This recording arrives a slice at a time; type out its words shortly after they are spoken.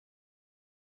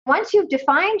once you've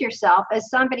defined yourself as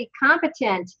somebody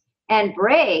competent and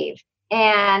brave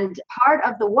and part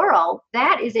of the world,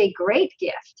 that is a great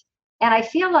gift. And I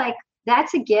feel like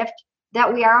that's a gift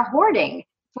that we are hoarding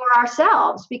for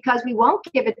ourselves because we won't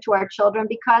give it to our children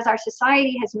because our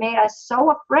society has made us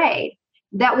so afraid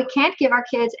that we can't give our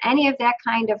kids any of that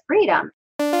kind of freedom.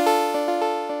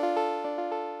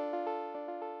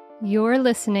 You're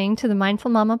listening to the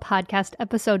Mindful Mama podcast,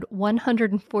 episode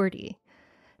 140.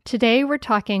 Today, we're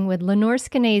talking with Lenore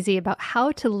Skenazy about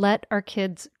how to let our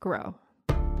kids grow.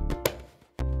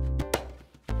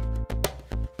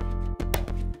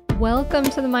 Welcome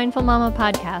to the Mindful Mama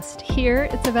podcast. Here,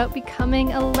 it's about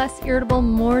becoming a less irritable,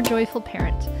 more joyful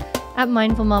parent. At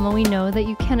Mindful Mama, we know that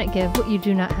you cannot give what you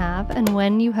do not have, and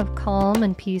when you have calm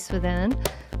and peace within,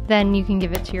 then you can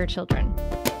give it to your children.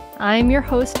 I'm your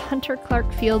host, Hunter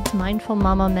Clark-Fields, Mindful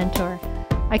Mama Mentor.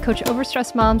 I coach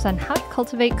overstressed moms on how to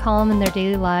cultivate calm in their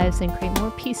daily lives and create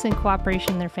more peace and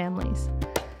cooperation in their families.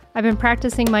 I've been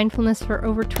practicing mindfulness for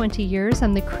over 20 years.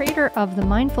 I'm the creator of the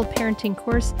Mindful Parenting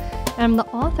course, and I'm the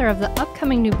author of the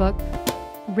upcoming new book,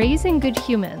 Raising Good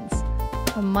Humans,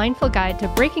 a mindful guide to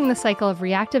breaking the cycle of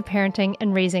reactive parenting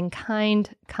and raising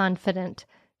kind, confident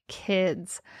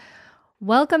kids.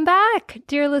 Welcome back,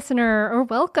 dear listener, or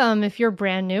welcome if you're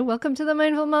brand new. Welcome to the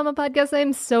Mindful Mama podcast.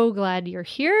 I'm so glad you're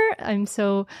here. I'm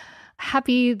so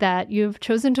happy that you've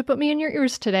chosen to put me in your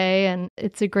ears today, and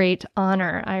it's a great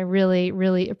honor. I really,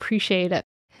 really appreciate it.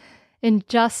 In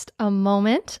just a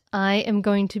moment, I am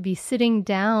going to be sitting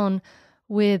down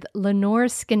with Lenore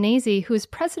Skenazy, who is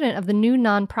president of the new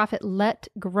nonprofit Let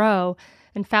Grow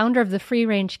and founder of the Free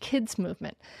Range Kids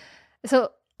movement.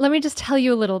 So let me just tell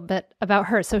you a little bit about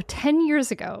her. So 10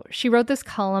 years ago, she wrote this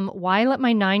column, Why Let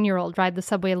My 9-Year-Old Ride the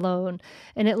Subway Alone?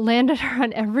 And it landed her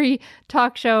on every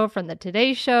talk show from the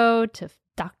Today Show to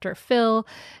Dr. Phil.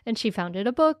 And she founded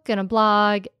a book and a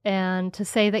blog and to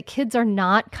say that kids are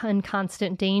not in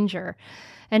constant danger.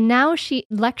 And now she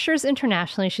lectures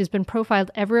internationally. She's been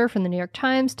profiled everywhere from the New York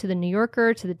Times to the New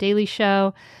Yorker to the Daily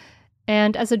Show.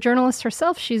 And as a journalist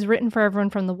herself, she's written for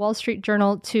everyone from the Wall Street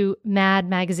Journal to Mad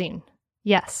Magazine.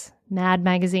 Yes, Mad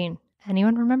Magazine.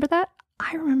 Anyone remember that?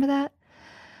 I remember that.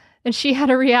 And she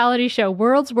had a reality show,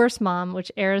 World's Worst Mom,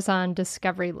 which airs on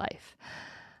Discovery Life.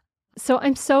 So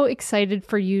I'm so excited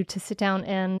for you to sit down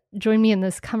and join me in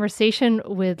this conversation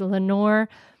with Lenore.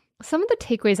 Some of the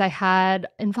takeaways I had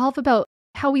involve about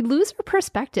how we lose our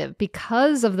perspective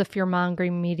because of the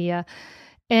fear-mongering media,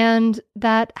 and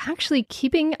that actually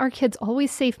keeping our kids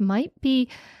always safe might be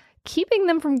keeping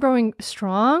them from growing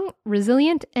strong,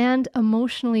 resilient, and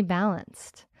emotionally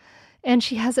balanced. And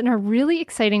she has it in a really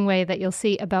exciting way that you'll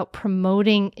see about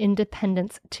promoting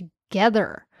independence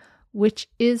together, which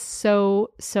is so,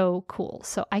 so cool.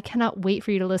 So I cannot wait for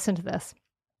you to listen to this.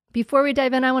 Before we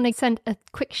dive in, I want to send a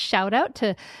quick shout out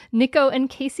to Nico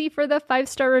and Casey for the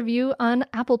 5-star review on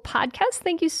Apple Podcasts.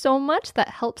 Thank you so much. That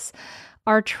helps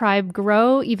our tribe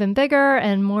grow even bigger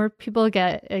and more people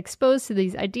get exposed to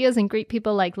these ideas and great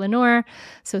people like Lenore.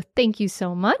 So thank you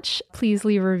so much. Please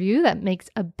leave a review. That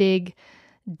makes a big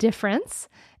difference.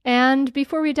 And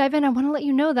before we dive in, I want to let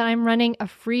you know that I'm running a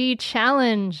free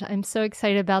challenge. I'm so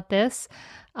excited about this.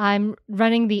 I'm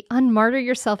running the Unmartyr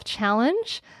Yourself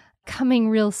Challenge coming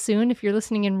real soon if you're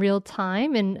listening in real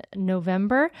time in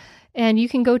November. And you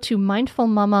can go to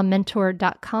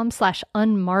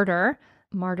mindfulmamamentor.com/unmartyr.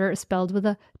 Martyr is spelled with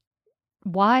a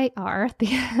Y-R at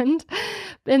the end.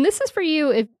 And this is for you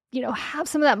if you have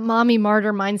some of that mommy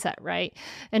martyr mindset, right?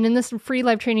 And in this free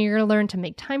life training, you're going to learn to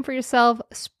make time for yourself,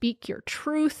 speak your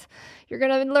truth. You're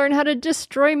going to learn how to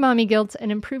destroy mommy guilt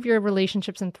and improve your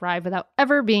relationships and thrive without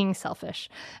ever being selfish.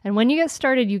 And when you get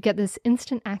started, you get this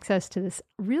instant access to this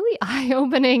really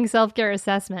eye-opening self-care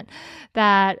assessment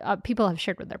that people have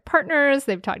shared with their partners.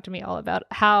 They've talked to me all about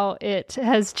how it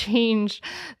has changed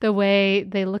the way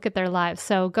they look at their lives.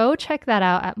 So go check that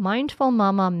out at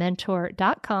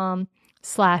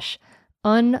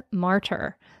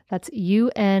mindfulmamamentor.com/unmartyr. That's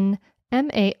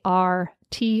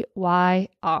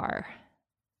UNMARTYR.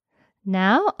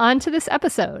 Now, on to this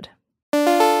episode.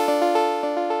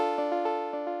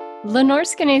 Lenore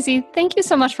Skenazy, thank you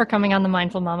so much for coming on the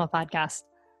Mindful Mama podcast.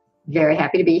 Very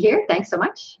happy to be here. Thanks so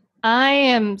much. I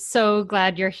am so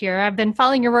glad you're here. I've been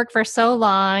following your work for so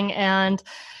long, and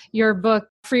your book,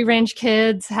 Free Range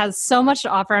Kids, has so much to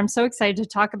offer. I'm so excited to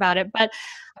talk about it. But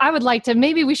I would like to,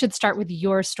 maybe we should start with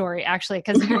your story, actually,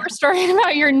 because your story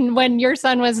about when your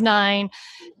son was 9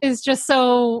 is just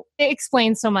so, it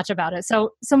explains so much about it.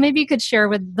 So maybe you could share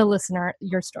with the listener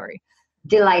your story.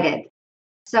 Delighted.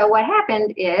 So what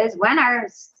happened is when our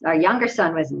younger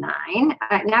son was 9,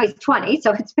 now he's 20,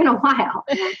 so it's been a while.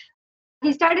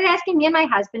 he started asking me and my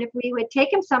husband if we would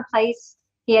take him someplace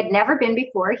he had never been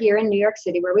before here in New York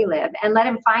City where we live and let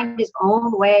him find his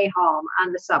own way home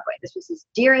on the subway. This was his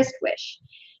dearest wish.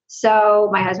 So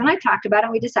my husband and I talked about it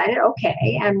and we decided,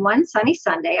 okay. And one sunny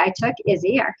Sunday, I took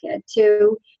Izzy, our kid,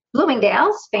 to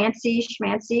Bloomingdale's fancy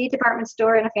schmancy department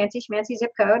store in a fancy schmancy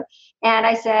zip code. And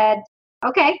I said,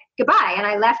 okay, goodbye. And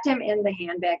I left him in the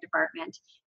handbag department,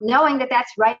 knowing that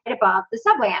that's right above the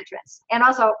subway entrance. And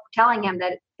also telling him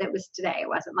that it was today. It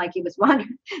wasn't like he was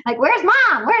wondering, like, where's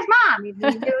mom? Where's mom? He knew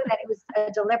that it was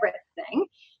a deliberate thing.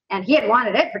 And he had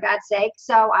wanted it, for God's sake.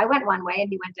 So I went one way and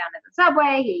he went down to the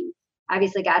subway. He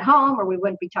obviously got home, or we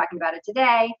wouldn't be talking about it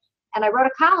today. And I wrote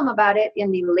a column about it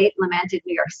in the late lamented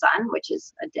New York Sun, which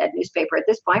is a dead newspaper at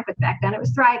this point, but back then it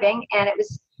was thriving. And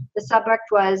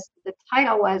the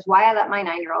title was Why I Let My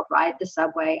 9-Year-Old Ride the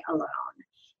Subway Alone.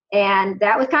 And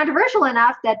that was controversial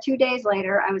enough that 2 days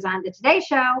later, I was on the Today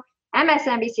Show,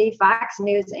 MSNBC, Fox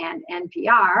News, and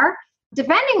NPR,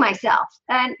 defending myself.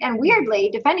 And weirdly,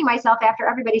 defending myself after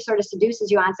everybody sort of seduces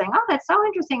you on saying, oh, that's so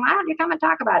interesting. Why don't you come and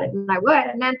talk about it? And I would.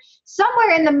 And then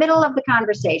somewhere in the middle of the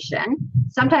conversation,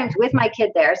 sometimes with my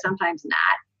kid there, sometimes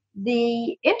not,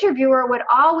 the interviewer would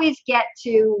always get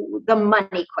to the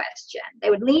money question. They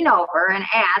would lean over and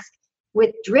ask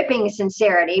with dripping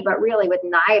sincerity, but really with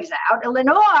knives out,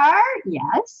 Lenore,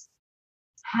 yes,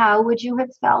 how would you have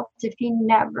felt if he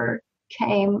never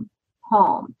came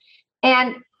home?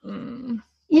 And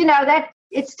that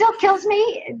it still kills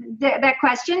me, that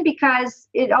question, because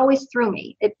it always threw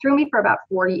me. It threw me for about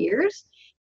 4 years.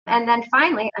 And then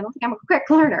finally, I don't think I'm a quick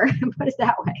learner, put it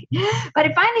that way. But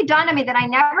it finally dawned on me that I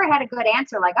never had a good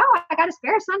answer, like, oh, I got a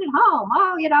spare son at home.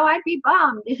 Oh, I'd be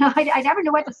bummed. I never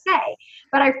knew what to say.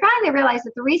 But I finally realized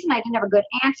that the reason I didn't have a good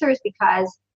answer is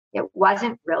because it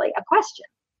wasn't really a question.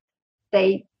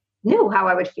 They knew how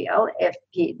I would feel if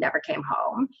he never came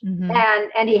home. Mm-hmm.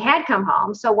 And he had come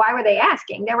home. So why were they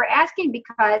asking? They were asking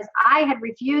because I had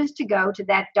refused to go to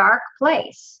that dark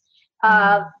place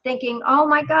of thinking, oh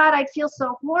my God, I'd feel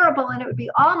so horrible and it would be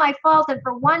all my fault. And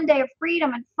for one day of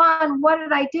freedom and fun, what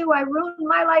did I do? I ruined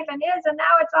my life and his, and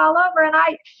now it's all over. And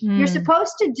you're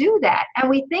supposed to do that. And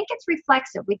we think it's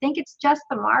reflexive. We think it's just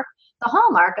the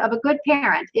hallmark of a good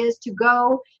parent is to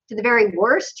go to the very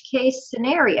worst case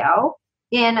scenario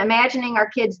in imagining our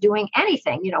kids doing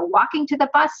anything, walking to the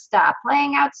bus stop,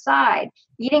 playing outside,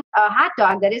 eating a hot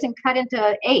dog that isn't cut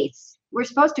into eighths. We're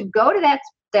supposed to go to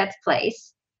that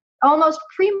place, almost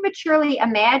prematurely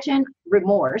imagine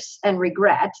remorse and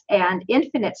regret and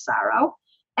infinite sorrow,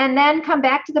 and then come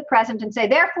back to the present and say,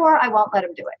 therefore, I won't let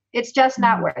him do it. It's just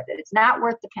not worth it. It's not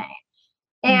worth the pain.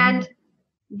 And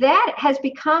that has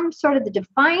become sort of the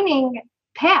defining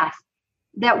path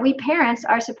that we parents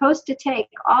are supposed to take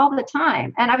all the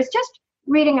time. And I was just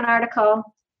reading an article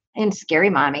in Scary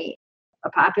Mommy, a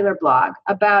popular blog,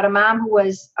 about a mom who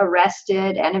was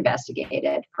arrested and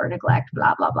investigated for neglect,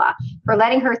 blah, blah, blah, for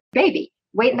letting her baby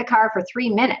wait in the car for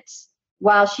 3 minutes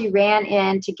while she ran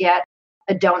in to get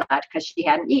a donut because she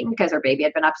hadn't eaten because her baby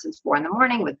had been up since 4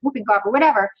 a.m. with whooping cough or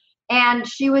whatever. And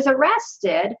she was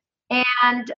arrested,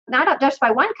 and not just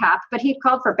by one cop, but he'd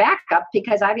called for backup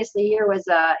because obviously here was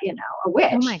a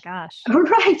witch. Oh my gosh.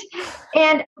 Right.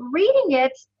 And reading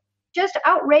it just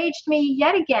outraged me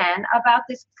yet again about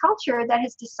this culture that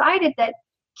has decided that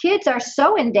kids are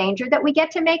so in danger that we get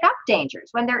to make up dangers.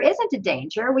 When there isn't a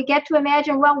danger, we get to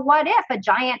imagine, well, what if a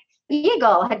giant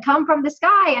eagle had come from the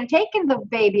sky and taken the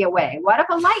baby away? What if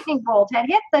a lightning bolt had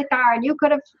hit the car and you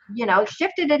could have,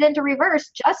 shifted it into reverse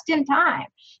just in time?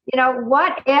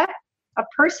 What if a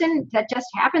person that just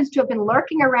happens to have been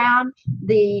lurking around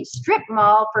the strip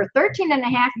mall for 13 and a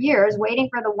half years, waiting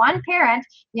for the one parent,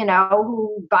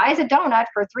 who buys a donut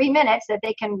for 3 minutes that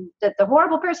the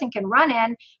horrible person can run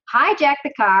in, hijack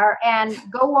the car and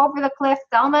go over the cliff,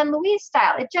 Thelma and Louise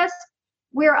style.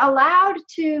 We're allowed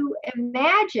to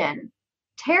imagine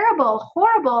terrible,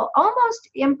 horrible, almost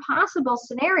impossible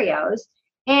scenarios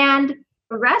and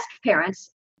arrest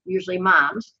parents, usually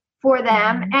moms, for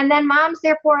them. And then moms,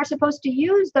 therefore, are supposed to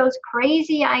use those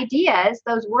crazy ideas,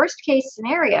 those worst case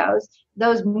scenarios,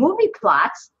 those movie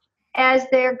plots as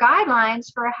their guidelines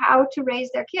for how to raise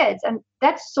their kids. And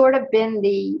that's sort of been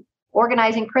the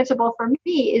organizing principle for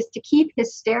me, is to keep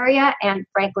hysteria and,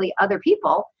 frankly, other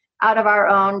people out of our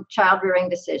own child rearing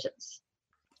decisions.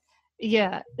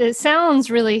 Yeah, it sounds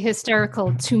really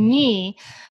hysterical to me,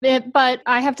 but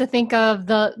I have to think of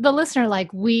the listener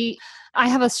I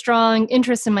have a strong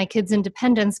interest in my kids'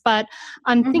 independence, but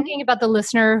I'm thinking about the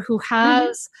listener who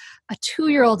has a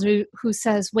 2-year-old who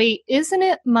says, wait, isn't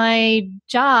it my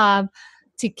job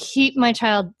to keep my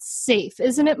child safe?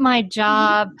 Isn't it my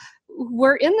job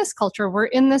we're in this culture, we're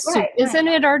in this soup. Right. Isn't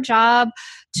it our job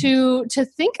to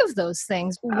think of those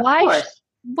things? Of course.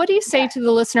 What do you say to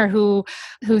the listener who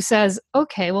says,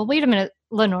 okay, well, wait a minute,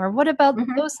 Lenore, what about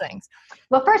those things?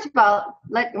 Well, first of all,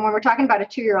 when we're talking about a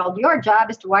 2-year-old, your job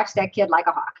is to watch that kid like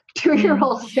a hawk.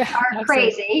 2-year-olds are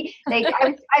crazy.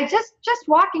 I just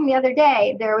walking the other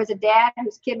day, there was a dad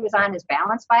whose kid was on his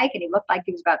balance bike and he looked like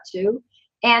he was about 2.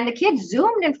 And the kid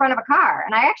zoomed in front of a car.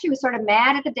 And I actually was sort of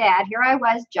mad at the dad. Here I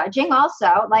was judging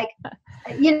also, like,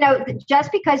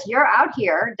 just because you're out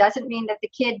here doesn't mean that the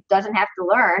kid doesn't have to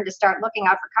learn to start looking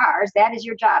out for cars. That is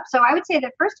your job. So I would say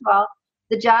that, first of all,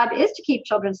 the job is to keep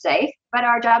children safe, but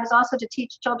our job is also to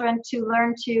teach children to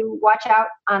learn to watch out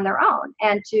on their own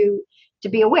and to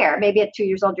be aware. Maybe at 2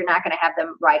 years old, you're not going to have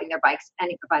them riding their bikes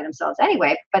by themselves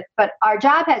anyway. But our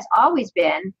job has always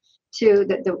been to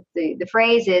the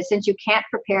phrase is, since you can't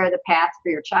prepare the path for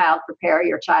your child, prepare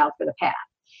your child for the path.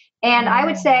 And I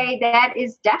would say that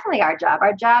is definitely our job.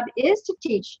 Our job is to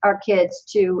teach our kids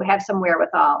to have some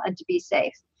wherewithal and to be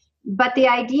safe. But the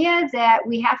idea that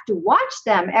we have to watch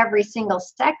them every single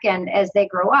second as they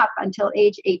grow up until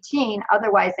age 18,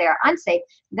 otherwise they are unsafe,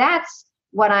 that's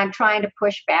what I'm trying to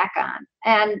push back on.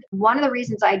 And one of the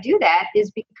reasons I do that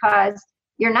is because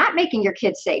you're not making your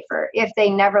kids safer if they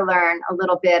never learn a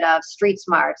little bit of street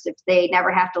smarts, if they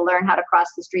never have to learn how to cross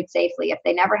the street safely, if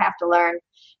they never have to learn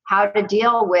how to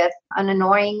deal with an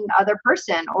annoying other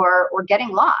person or getting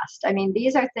lost. I mean,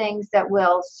 these are things that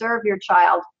will serve your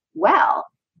child well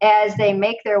as they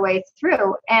make their way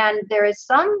through. And there is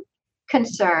some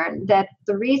concern that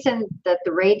the reason that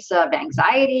the rates of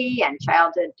anxiety and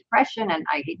childhood depression, and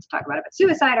I hate to talk about it, but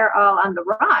suicide are all on the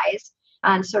rise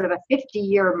on sort of a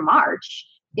 50-year march,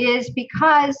 is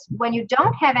because when you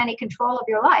don't have any control of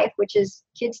your life, which is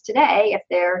kids today,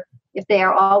 if they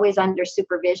are always under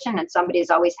supervision and somebody is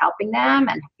always helping them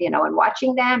and and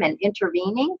watching them and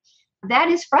intervening, that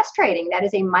is frustrating. That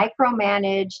is a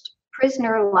micromanaged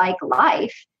prisoner-like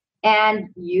life. And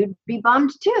you'd be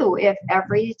bummed too if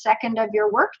every second of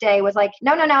your workday was like,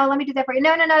 no, let me do that for you.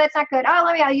 No, that's not good.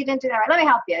 Oh, you didn't do that right. Let me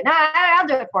help you. No, I'll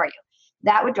do it for you.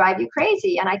 That would drive you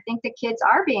crazy. And I think the kids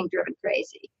are being driven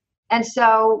crazy. And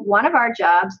so one of our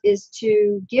jobs is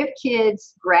to give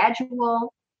kids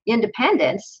gradual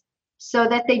independence so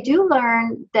that they do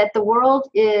learn that the world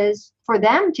is for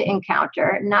them to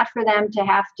encounter, not for them to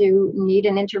have to need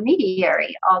an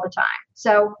intermediary all the time.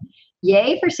 So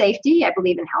yay for safety. I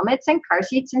believe in helmets and car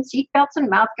seats and seat belts and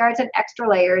mouth guards and extra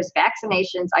layers,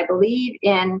 vaccinations. I believe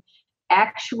in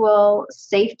actual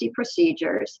safety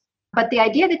procedures. But the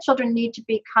idea that children need to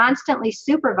be constantly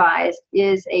supervised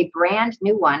is a brand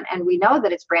new one. And we know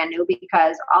that it's brand new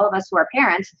because all of us who are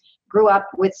parents grew up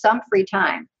with some free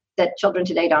time that children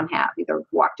today don't have, either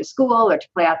walk to school or to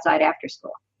play outside after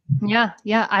school. Yeah.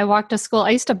 I walked to school.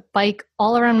 I used to bike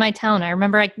all around my town. I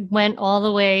remember I went all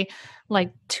the way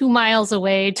like 2 miles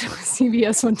away to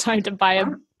CVS one time to buy a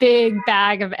big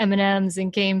bag of M&Ms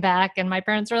and came back. And my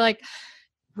parents were like,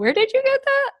 where did you get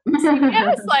that?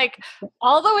 CVS, like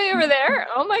all the way over there.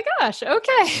 Oh my gosh.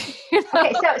 Okay.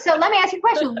 Okay. So let me ask you a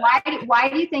question. Why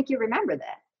do you think you remember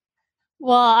that?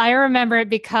 Well, I remember it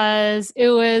because it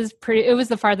was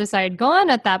the farthest I had gone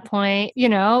at that point.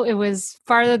 It was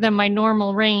farther than my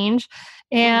normal range.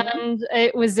 And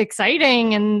it was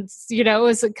exciting. And, it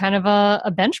was kind of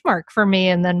a benchmark for me.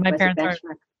 And then my parents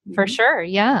were, for sure.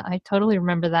 Yeah, I totally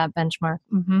remember that benchmark.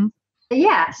 Mm-hmm.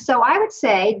 Yeah. So I would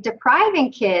say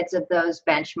depriving kids of those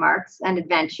benchmarks and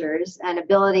adventures and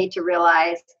ability to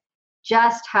realize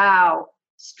just how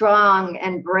strong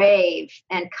and brave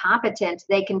and competent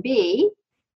they can be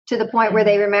to the point where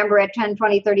they remember it 10,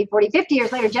 20, 30, 40, 50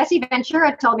 years later. Jesse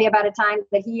Ventura told me about a time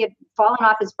that he had fallen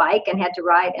off his bike and had to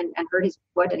ride and hurt his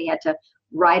foot, and he had to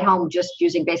ride home just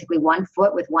using basically one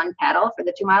foot with one pedal for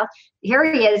the 2 miles.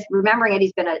 Here he is remembering it.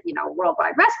 He's been a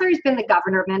worldwide wrestler. He's been the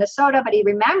governor of Minnesota, but he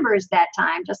remembers that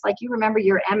time, just like you remember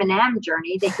your M&M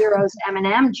journey, the hero's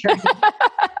M&M journey,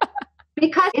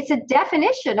 because it's a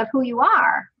definition of who you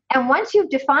are. And once you've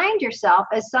defined yourself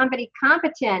as somebody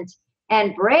competent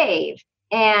and brave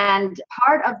and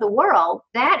part of the world,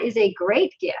 that is a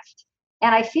great gift.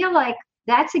 And I feel like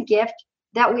that's a gift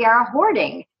that we are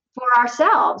hoarding for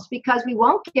ourselves because we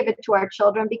won't give it to our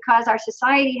children because our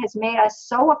society has made us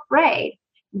so afraid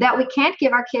that we can't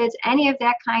give our kids any of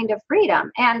that kind of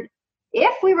freedom. And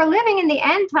if we were living in the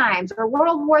end times or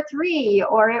World War III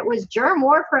or it was germ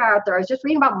warfare out there, I was just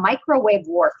reading about microwave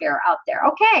warfare out there.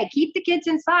 Okay, keep the kids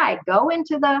inside. Go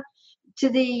into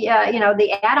the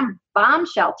atom bomb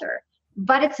shelter.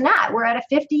 but it's not. We're at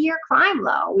a 50-year crime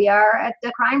low. We are at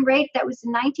the crime rate that was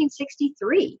in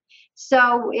 1963.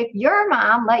 So if your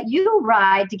mom let you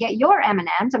ride to get your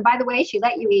M&Ms, and by the way, she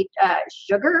let you eat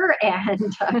sugar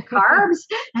and carbs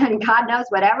and God knows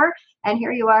whatever, and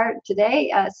here you are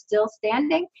today still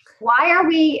standing, why are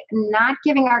we not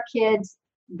giving our kids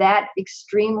that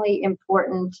extremely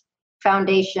important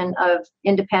foundation of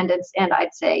independence and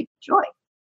I'd say joy?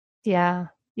 Yeah.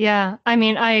 Yeah. I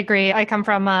mean, I agree. I come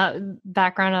from a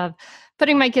background of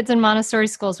putting my kids in Montessori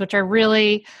schools, which are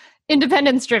really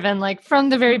independence driven. Like from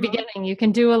the very beginning, you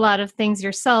can do a lot of things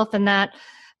yourself, and that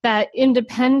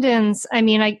independence. I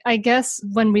mean, I guess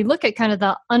when we look at kind of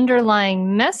the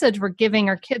underlying message we're giving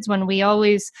our kids when we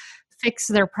always fix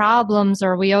their problems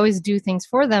or we always do things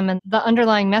for them, and the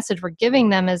underlying message we're giving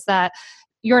them is that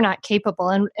you're not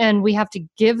capable, and we have to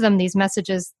give them these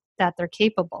messages that they're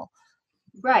capable.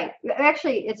 Right.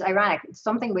 Actually, it's ironic. It's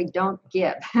something we don't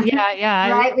give.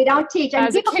 Yeah. Right. We don't teach. And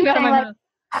people keep saying, like,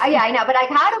 yeah, I know. But like,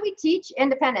 how do we teach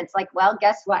independence? Like, well,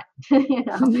 guess what?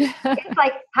 It's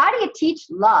like, how do you teach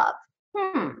love?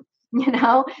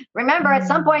 Remember, at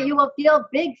some point you will feel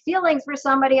big feelings for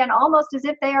somebody and almost as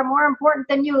if they are more important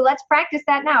than you. Let's practice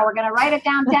that now. We're going to write it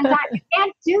down 10 times. You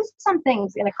can't do some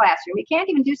things in a classroom. You can't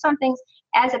even do some things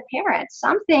as a parent.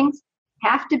 Some things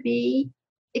have to be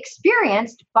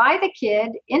experienced by the kid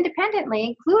independently,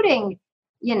 including,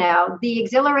 the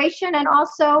exhilaration and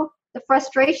also the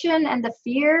frustration and the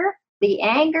fear, the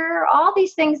anger, all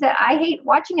these things that I hate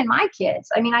watching in my kids.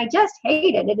 I mean, I just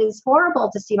hate it. It is horrible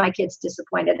to see my kids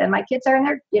disappointed. And my kids are in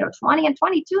their, 20 and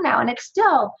 22 now. And it's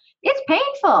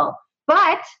painful,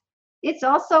 but it's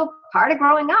also part of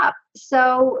growing up.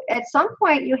 So at some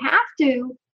point you have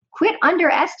to quit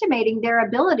underestimating their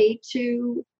ability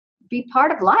to be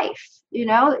part of life.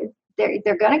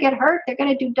 They're going to get hurt. They're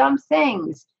going to do dumb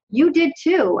things. You did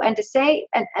too. And to say,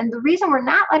 and the reason we're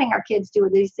not letting our kids do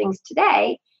these things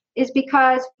today is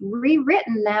because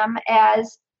rewritten them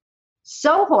as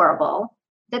so horrible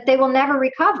that they will never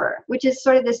recover, which is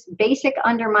sort of this basic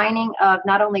undermining of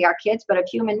not only our kids, but of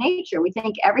human nature. We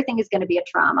think everything is going to be a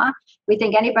trauma. We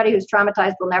think anybody who's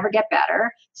traumatized will never get better.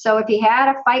 So if he had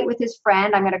a fight with his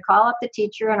friend, I'm going to call up the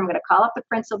teacher and I'm going to call up the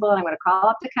principal and I'm going to call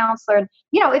up the counselor. And,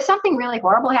 if something really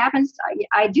horrible happens,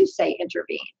 I do say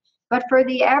intervene. But for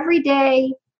the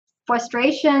everyday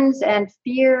frustrations and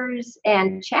fears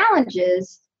and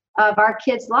challenges of our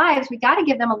kids' lives, we got to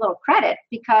give them a little credit,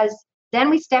 because then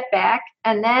we step back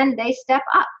and then they step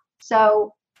up.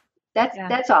 So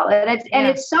that's all. And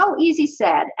it's so easy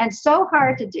said and so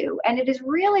hard to do. And it is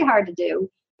really hard to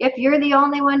do if you're the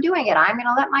only one doing it. I'm going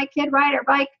to let my kid ride her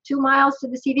bike 2 miles to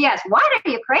the CVS. What, are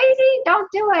you crazy?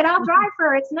 Don't do it. I'll drive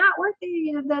her. It's not worth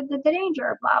the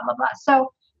danger, blah, blah, blah.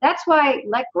 So that's why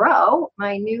Let Grow,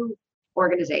 my new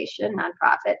organization,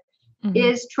 nonprofit,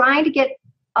 is trying to get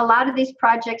a lot of these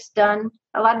projects done,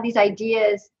 a lot of these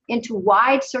ideas into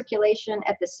wide circulation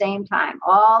at the same time.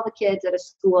 All the kids at a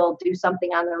school do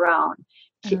something on their own.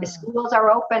 Schools are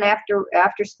open after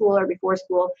school or before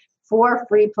school for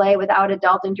free play without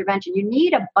adult intervention. You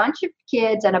need a bunch of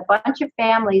kids and a bunch of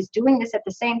families doing this at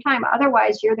the same time.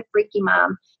 Otherwise, you're the freaky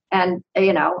mom and,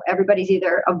 everybody's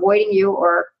either avoiding you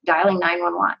or dialing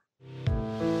 911.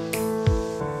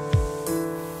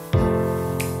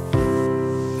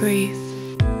 Breathe.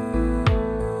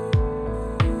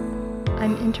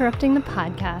 I'm interrupting the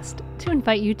podcast to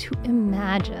invite you to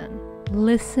imagine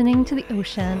listening to the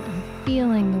ocean and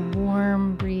feeling the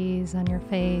warm breeze on your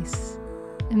face.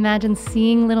 Imagine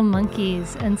seeing little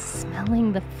monkeys and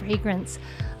smelling the fragrance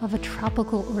of a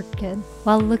tropical orchid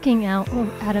while looking out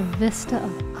at a vista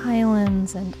of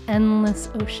islands and endless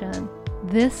ocean.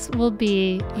 This will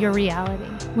be your reality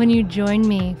when you join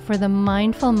me for the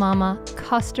Mindful Mama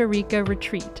Costa Rica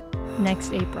retreat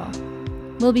next April.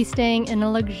 We'll be staying in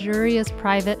a luxurious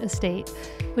private estate,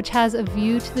 which has a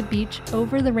view to the beach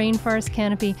over the rainforest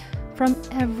canopy from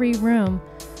every room,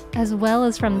 as well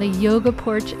as from the yoga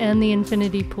porch and the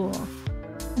infinity pool.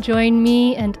 Join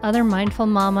me and other mindful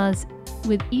mamas,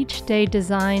 with each day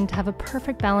designed to have a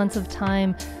perfect balance of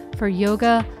time for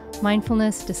yoga,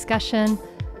 mindfulness, discussion,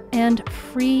 and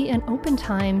free and open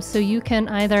time so you can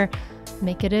either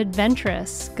make it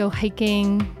adventurous, go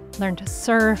hiking, learn to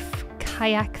surf,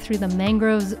 kayak through the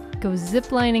mangroves, go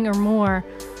ziplining or more,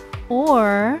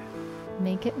 or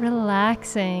make it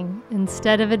relaxing.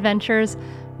 Instead of adventures,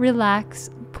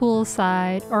 relax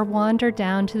poolside or wander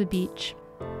down to the beach.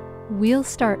 We'll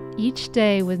start each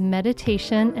day with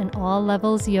meditation and all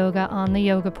levels yoga on the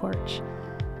yoga porch.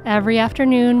 Every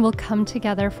afternoon, we'll come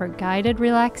together for guided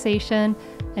relaxation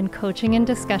and coaching and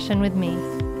discussion with me.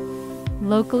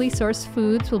 Locally sourced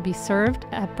foods will be served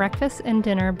at breakfast and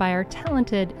dinner by our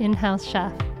talented in-house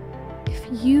chef. If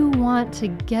you want to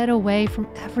get away from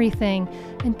everything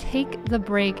and take the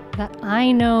break that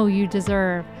I know you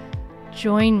deserve,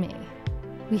 join me.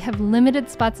 We have limited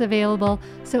spots available,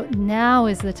 so now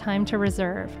is the time to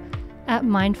reserve at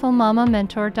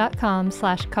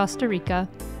mindfulmamamentor.com/Costa Rica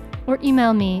or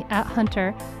email me at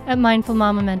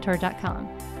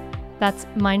hunter@mindfulmamamentor.com. That's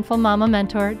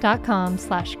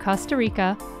mindfulmamamentor.com/Costa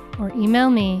Rica or email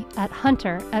me at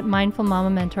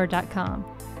hunter@mindfulmamamentor.com.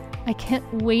 I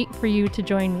can't wait for you to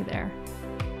join me there.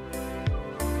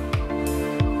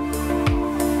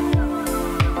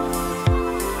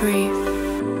 Breathe.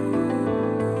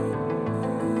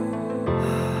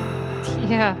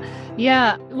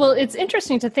 Yeah. Well, it's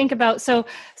interesting to think about. So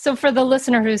for the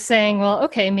listener who's saying, well,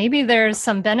 okay, maybe there's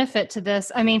some benefit to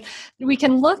this. I mean, we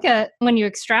can look at when you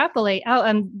extrapolate out.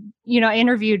 I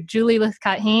interviewed Julie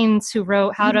Lythcott-Haynes, who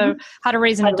wrote How to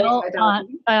Raise an Adult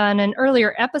on an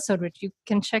earlier episode, which you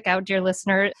can check out, dear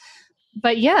listener.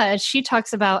 But yeah, she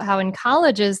talks about how in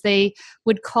colleges they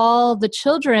would call the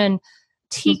children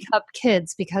teacup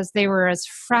kids because they were as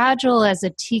fragile as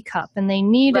a teacup and they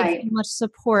needed so much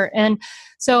support. And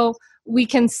so we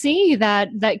can see that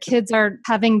kids are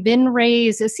having been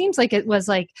raised. It seems like it was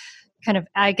like kind of,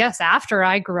 I guess, after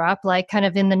I grew up, like kind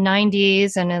of in the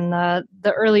 90s and in the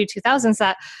early 2000s,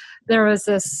 that there was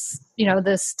this,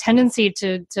 this tendency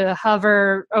to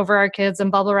hover over our kids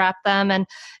and bubble wrap them. And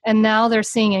now they're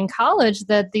seeing in college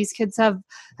that these kids have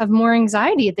more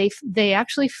anxiety. They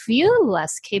actually feel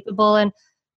less capable. And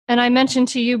I mentioned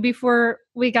to you before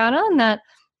we got on that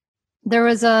there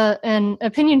was an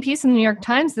opinion piece in the New York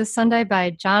Times this Sunday by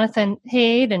Jonathan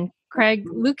Haidt and Craig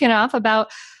Lukinoff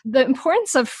about the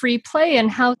importance of free play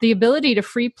and how the ability to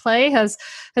free play has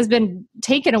been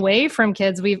taken away from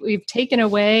kids. We've taken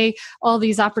away all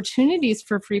these opportunities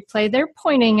for free play. They're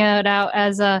pointing it out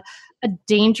as a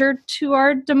danger to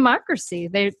our democracy.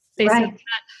 They said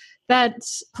that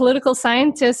political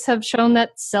scientists have shown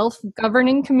that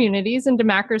self-governing communities and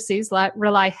democracies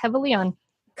rely heavily on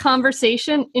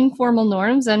conversation, informal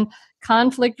norms, and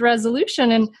conflict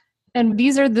resolution. And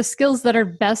these are the skills that are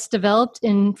best developed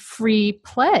in free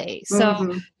play.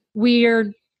 So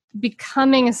we're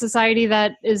becoming a society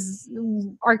that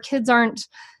our kids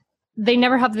they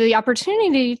never have the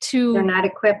opportunity to... They're not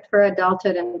equipped for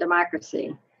adulthood and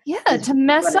democracy. Yeah, to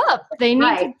mess up. They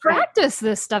need to practice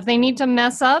this stuff. They need to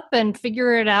mess up and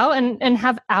figure it out and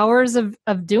have hours of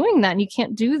doing that. And you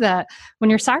can't do that when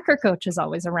your soccer coach is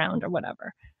always around or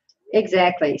whatever.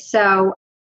 Exactly. So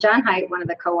John Haidt, one of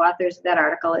the co-authors of that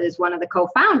article, is one of the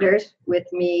co-founders with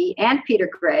me and Peter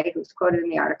Gray, who's quoted in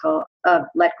the article, of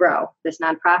Let Grow, this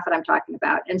nonprofit I'm talking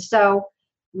about. And so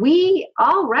we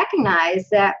all recognize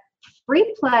that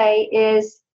free play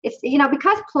it's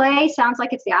because play sounds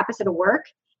like it's the opposite of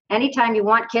work. Anytime you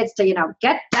want kids to,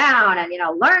 get down and,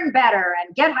 learn better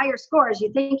and get higher scores, you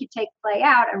think you take play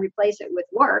out and replace it with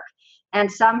work.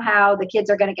 And somehow the kids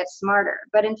are going to get smarter.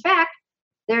 But in fact,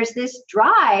 there's this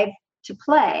drive to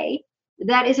play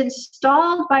that is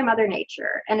installed by Mother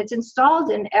Nature, and it's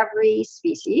installed in every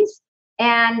species.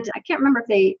 And I can't remember if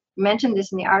they mentioned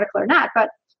this in the article or not, but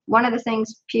one of the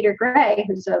things Peter Gray,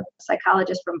 who's a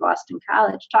psychologist from Boston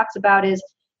College, talks about is,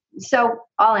 so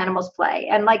all animals play.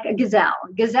 And like a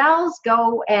gazelles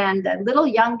go, and little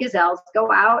young gazelles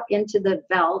go out into the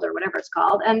veld or whatever it's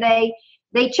called, and they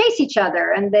chase each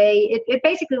other, and it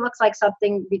basically looks like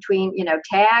something between,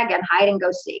 tag and hide and go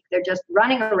seek. They're just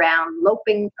running around,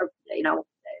 loping,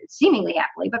 seemingly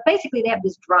happily, but basically they have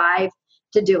this drive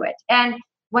to do it. And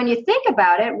when you think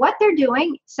about it, what they're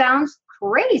doing sounds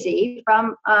crazy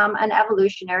from an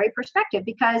evolutionary perspective,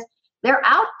 because they're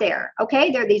out there,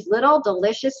 okay? They're these little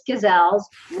delicious gazelles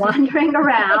wandering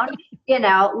around,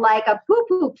 like a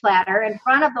poo-poo platter in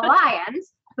front of the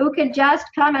lions, who can just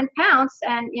come and pounce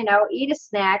and, eat a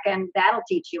snack, and that'll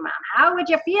teach you, Mom. How would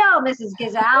you feel, Mrs.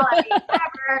 Gazelle, if you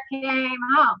ever came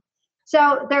home?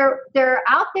 So they're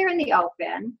out there in the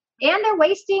open, and they're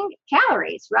wasting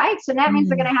calories, right? So that means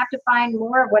they're going to have to find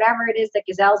more of whatever it is that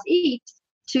gazelles eat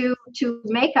to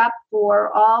make up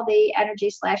for all the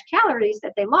energy/calories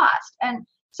that they lost. And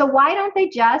so why don't they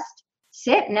just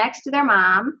sit next to their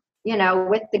mom,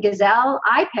 with the gazelle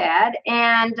iPad,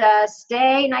 and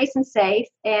stay nice and safe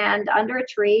and under a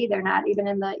tree? They're not even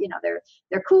in the,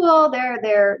 they're cool,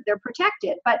 they're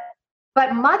protected. But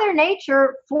Mother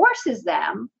Nature forces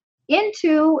them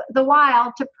into the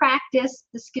wild to practice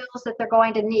the skills that they're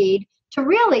going to need to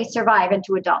really survive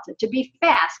into adulthood, to be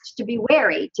fast, to be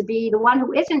wary, to be the one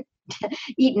who isn't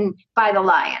eaten by the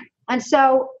lion. And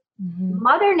so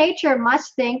Mother Nature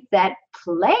must think that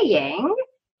playing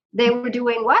They were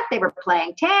doing what? They were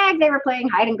playing tag, they were playing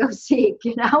hide and go seek,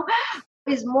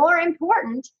 is more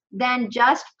important than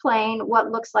just playing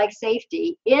what looks like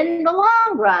safety in the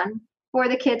long run for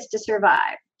the kids to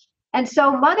survive. And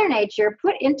so Mother Nature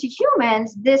put into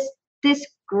humans this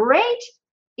great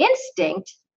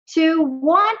instinct to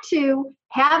want to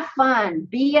have fun,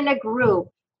 be in a group.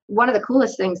 One of the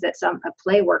coolest things that a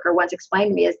play worker once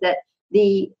explained to me is that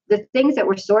the things that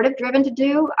we're sort of driven to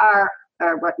do are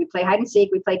what we play hide and seek,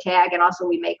 we play tag, and also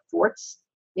we make forts.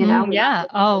 Yeah.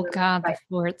 Oh God, right. The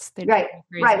forts. Right.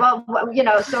 Well,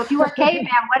 so if you were a caveman,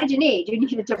 what did you need? You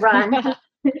needed to run.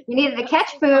 You needed to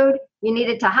catch food. You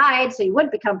needed to hide so you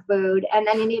wouldn't become food, and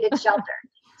then you needed shelter.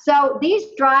 So these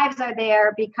drives are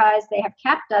there because they have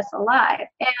kept us alive.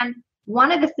 And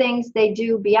one of the things they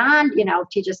do beyond,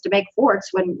 teach us to make forts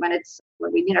when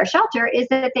we need our shelter, is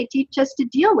that they teach us to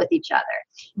deal with each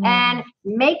other and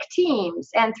make teams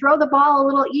and throw the ball a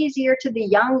little easier to the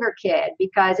younger kid,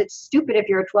 because it's stupid if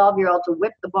you're a 12-year-old to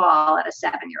whip the ball at a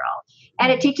 7-year-old.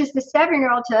 And it teaches the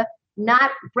 7-year-old to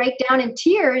not break down in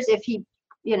tears if he,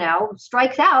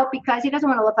 strikes out, because he doesn't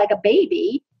want to look like a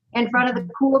baby in front of the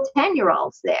cool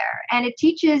 10-year-olds there. And it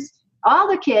teaches all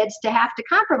the kids to have to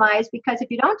compromise, because if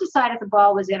you don't decide if the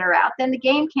ball was in or out, then the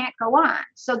game can't go on.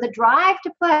 So the drive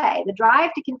to play, the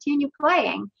drive to continue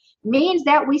playing, means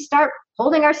that we start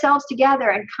holding ourselves together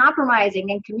and compromising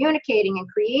and communicating and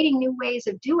creating new ways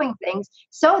of doing things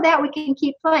so that we can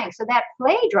keep playing. So that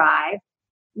play drive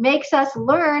makes us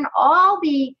learn all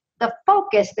the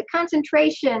focus, the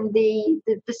concentration, the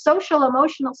social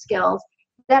emotional skills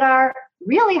that are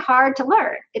really hard to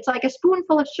learn. It's like a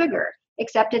spoonful of sugar,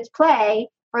 except it's play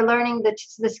for learning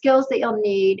the skills that you'll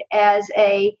need as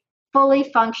a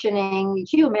fully functioning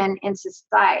human in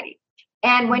society.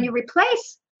 And when you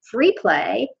replace free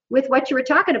play with what you were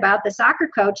talking about, the soccer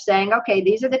coach saying, okay,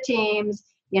 these are the teams,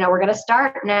 we're going to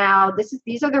start now.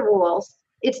 These are the rules.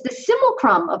 It's the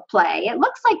simulacrum of play. It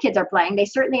looks like kids are playing. They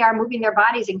certainly are moving their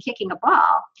bodies and kicking a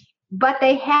ball, but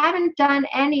they haven't done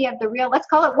any of the real, let's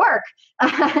call it work,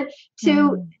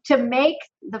 to make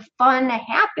the fun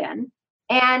happen.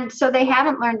 And so they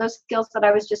haven't learned those skills that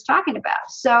I was just talking about.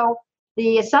 So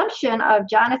the assumption of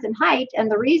Jonathan Haidt, and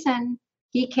the reason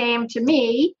he came to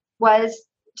me was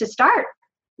to start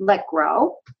Let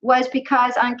Grow, was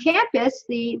because on campus,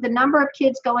 the number of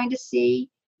kids going to see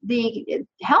the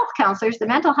health counselors, the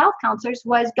mental health counselors,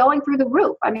 was going through the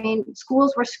roof. I mean,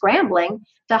 schools were scrambling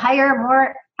to hire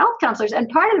more health counselors. And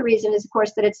part of the reason is, of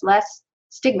course, that it's less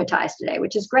stigmatized today,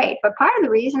 which is great. But part of the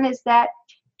reason is that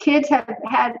kids have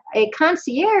had a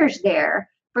concierge there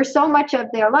for so much of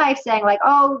their life, saying like,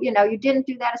 oh, you didn't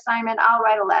do that assignment, I'll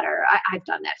write a letter. I've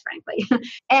done that, frankly.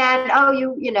 And,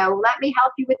 oh, let me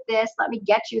help you with this. Let me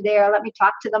get you there. Let me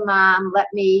talk to the mom. Let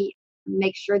me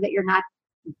make sure that you're not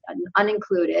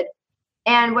unincluded.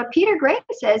 And what Peter Gray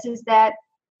says is that,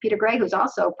 Peter Gray, who's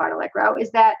also part of Let Grow,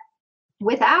 is that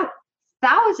without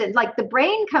thousands, like the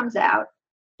brain comes out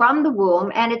from the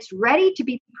womb and it's ready to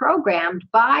be programmed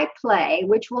by play,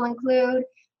 which will include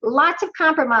lots of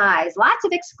compromise, lots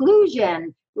of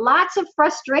exclusion, lots of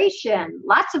frustration,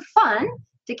 lots of fun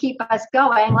to keep us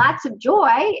going, lots of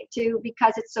joy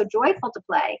because it's so joyful to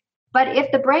play. But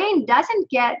if the brain doesn't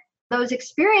get those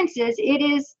experiences, it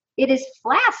is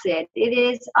flaccid, it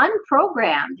is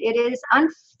unprogrammed, it is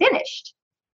unfinished.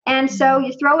 And so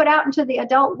you throw it out into the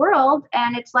adult world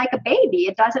and it's like a baby.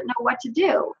 It doesn't know what to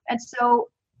do. And so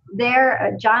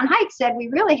John Haidt said, we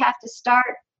really have to start,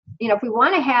 if we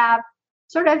want to have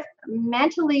sort of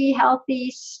mentally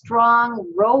healthy,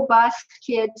 strong, robust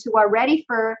kids who are ready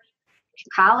for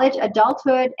college,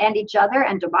 adulthood, and each other,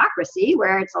 and democracy,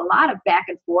 where it's a lot of back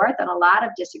and forth and a lot of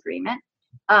disagreement,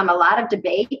 a lot of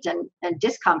debate and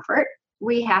discomfort,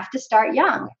 we have to start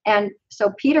young. And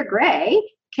so Peter Gray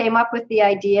came up with the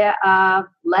idea of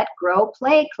Let Grow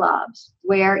play clubs,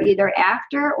 where either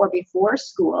after or before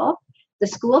school, the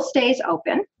school stays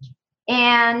open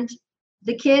and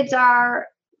the kids are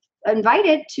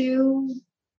invited to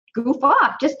goof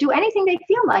off, just do anything they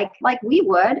feel like we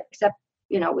would, except,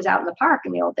 it was out in the park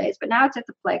in the old days, but now it's at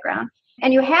the playground.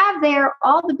 And you have there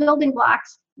all the building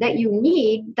blocks that you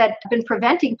need that have been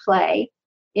preventing play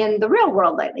in the real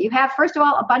world lately. You have, first of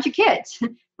all, a bunch of kids,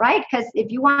 right? Because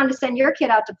if you wanted to send your kid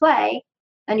out to play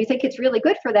and you think it's really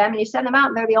good for them and you send them out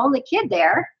and they're the only kid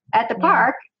there at the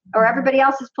park, or everybody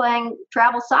else is playing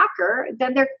travel soccer,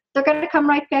 then they're going to come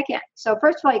right back in. So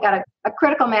first of all, you got a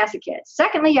critical mass of kids.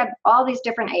 Secondly, you have all these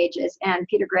different ages. And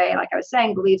Peter Gray, like I was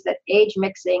saying, believes that age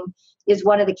mixing is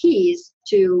one of the keys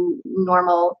to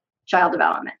normal child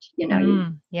development.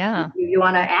 Yeah. You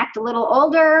want to act a little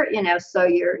older, so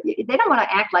they don't want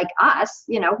to act like us.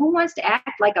 Who wants to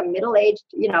act like a middle-aged,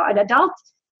 an adult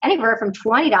anywhere from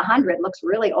 20 to 100 looks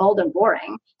really old and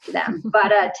boring to them.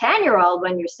 But a 10-year-old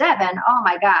when you're 7, oh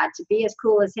my God, to be as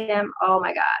cool as him, oh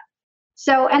my God.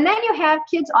 So, and then you have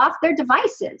kids off their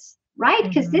devices, right?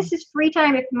 Because this is free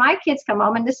time. If my kids come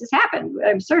home, and this has happened,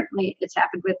 certainly it's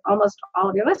happened with almost all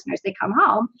of your listeners, they come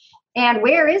home, and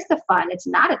where is the fun? It's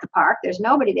not at the park. There's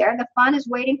nobody there. The fun is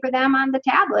waiting for them on the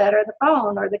tablet or the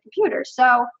phone or the computer.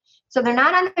 So they're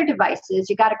not on their devices.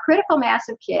 You got a critical mass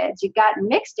of kids. You've got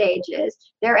mixed ages.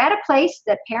 They're at a place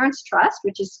that parents trust,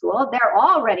 which is school. They're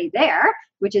already there,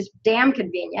 which is damn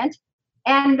convenient.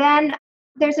 And then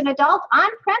there's an adult on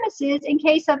premises in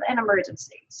case of an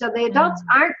emergency. So the adults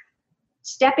aren't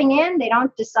stepping in. They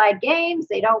don't decide games.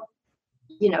 They don't,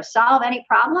 solve any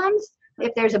problems.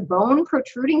 If there's a bone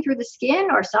protruding through the skin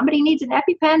or somebody needs an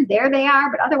EpiPen, there they are.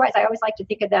 But otherwise, I always like to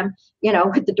think of them,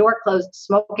 with the door closed,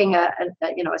 smoking a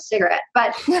cigarette.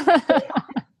 But,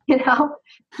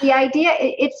 the idea,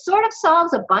 it sort of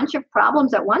solves a bunch of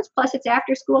problems at once. Plus, it's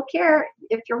after school care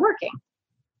if you're working.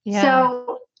 Yeah.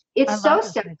 So it's so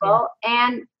simple.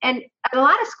 And a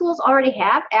lot of schools already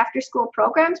have after school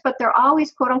programs, but they're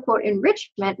always quote unquote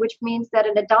enrichment, which means that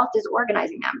an adult is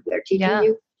organizing them. They're teaching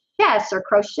you chess or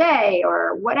crochet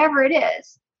or whatever it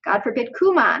is, God forbid,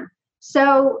 Kumon.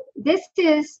 So this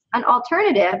is an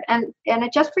alternative, and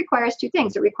it just requires 2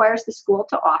 things. It requires the school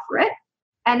to offer it,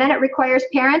 and then it requires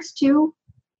parents to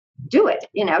do it,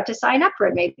 to sign up for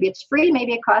it. Maybe it's free,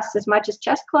 maybe it costs as much as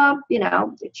chess club,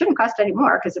 it shouldn't cost any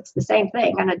more because it's the same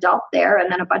thing, an adult there and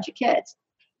then a bunch of kids.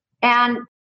 And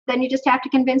then you just have to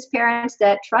convince parents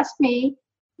that, trust me,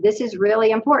 this is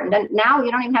really important. And now you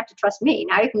don't even have to trust me.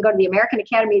 Now you can go to the American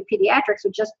Academy of Pediatrics,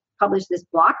 which just published this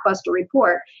blockbuster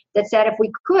report that said if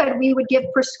we could, we would give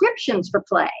prescriptions for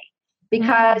play,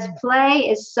 because play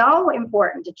is so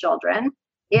important to children.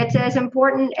 It's as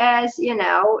important as,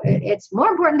 it's more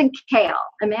important than kale.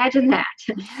 Imagine that.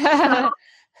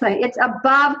 So, it's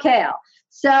above kale.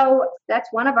 So that's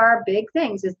one of our big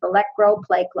things is the Let Grow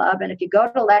Play Club. And if you go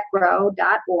to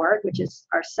letgrow.org, which is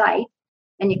our site,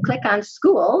 and you click on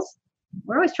schools,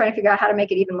 we're always trying to figure out how to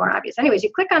make it even more obvious. Anyways,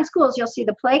 you click on schools, you'll see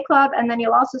the Play Club, and then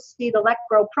you'll also see the Let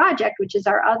Grow Project, which is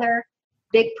our other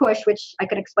big push, which I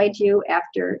could explain to you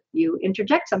after you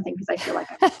interject something, because I feel like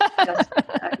I'm just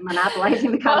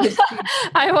monopolizing the conversation.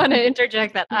 I want to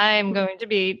interject that I'm going to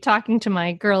be talking to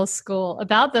my girls' school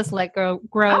about this Let Grow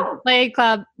Play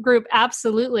Club group.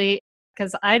 Absolutely.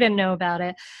 Because I didn't know about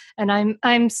it. And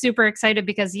I'm super excited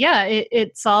because,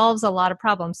 it solves a lot of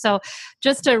problems. So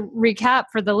just to recap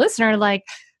for the listener,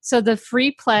 so the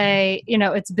free play,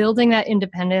 it's building that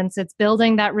independence, it's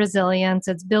building that resilience,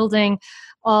 it's building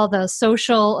all the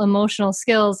social, emotional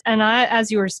skills. And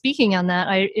as you were speaking on that,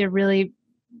 it really,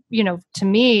 to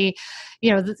me,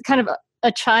 kind of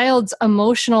a child's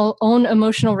own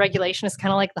emotional regulation is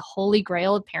kind of like the holy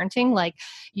grail of parenting. Like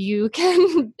you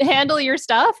can handle your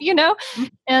stuff,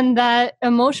 and that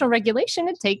emotional regulation,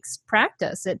 it takes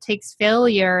practice. It takes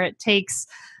failure. It takes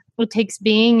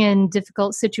being in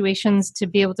difficult situations to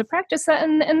be able to practice that.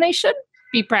 And they should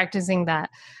be practicing that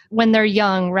when they're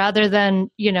young rather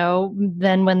than,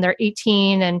 than when they're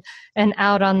 18 and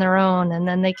out on their own. And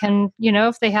then they can,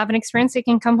 if they have an experience, they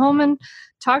can come home and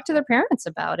talk to their parents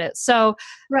about it. So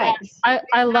right.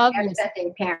 I love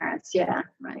accepting parents. Yeah.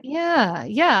 Right. Yeah.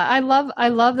 Yeah. I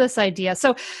love this idea.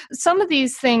 So some of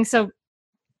these things, so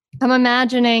I'm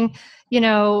imagining,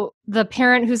 the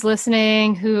parent who's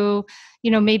listening who,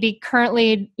 maybe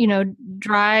currently,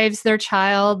 drives their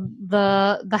child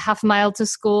the half mile to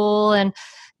school, and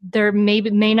there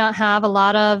may not have a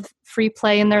lot of free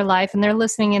play in their life, and they're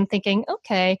listening and thinking,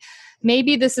 okay,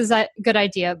 maybe this is a good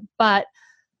idea, but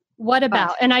what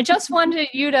about? And I just wanted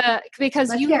you to,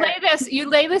 because you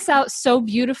lay this out so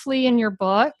beautifully in your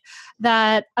book,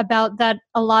 that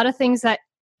a lot of things that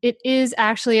it is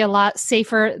actually a lot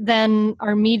safer than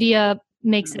our media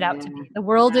makes it out to be. The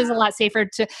world is a lot safer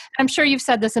I'm sure you've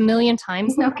said this a million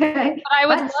times. Okay.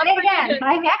 But say it again.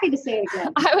 I'm happy to say it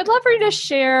again. I would love for you to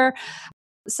share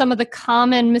some of the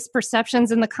common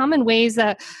misperceptions and the common ways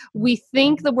that we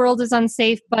think the world is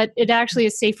unsafe, but it actually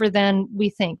is safer than we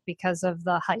think because of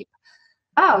the hype.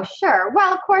 Oh, sure.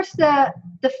 Well, of course, the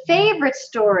favorite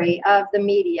story of the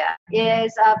media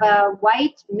is of a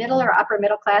white middle or upper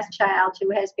middle class child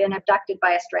who has been abducted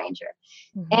by a stranger.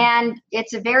 Mm-hmm. And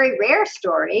it's a very rare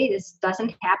story. This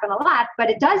doesn't happen a lot, but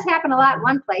it does happen a lot in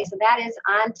one place, and that is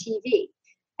on TV.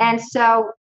 And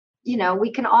so,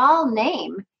 we can all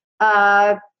name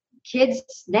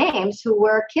kids' names who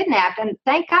were kidnapped. And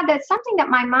thank God that's something that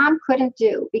my mom couldn't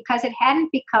do because it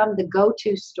hadn't become the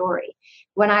go-to story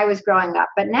when I was growing up.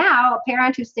 But now a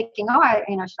parent who's thinking, should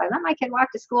I let my kid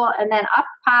walk to school? And then up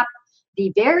pop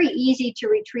the very easy to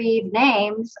retrieve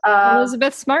names of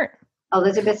Elizabeth Smart.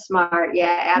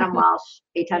 Yeah. Adam Walsh,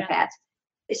 8-ton Pats.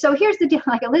 So here's the deal.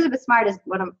 Like Elizabeth Smart is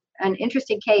an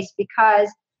interesting case because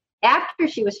after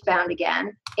she was found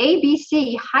again,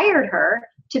 ABC hired her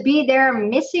to be their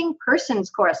missing persons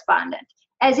correspondent,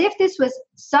 as if this was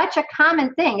such a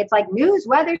common thing. It's like news,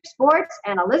 weather, sports,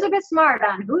 and Elizabeth Smart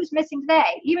on who's missing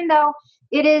today, even though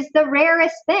it is the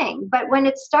rarest thing. But when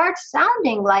it starts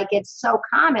sounding like it's so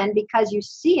common because you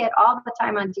see it all the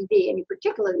time on TV, and you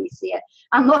particularly see it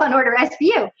on Law and Order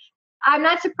SVU, I'm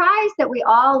not surprised that we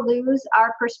all lose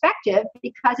our perspective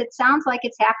because it sounds like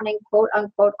it's happening, quote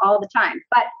unquote, all the time.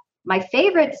 But my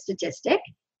favorite statistic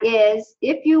is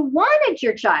if you wanted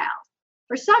your child,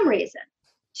 for some reason,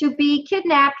 to be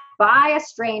kidnapped by a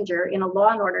stranger in a Law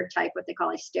and Order type, what they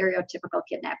call a stereotypical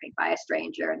kidnapping by a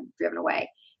stranger and driven away.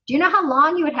 Do you know how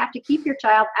long you would have to keep your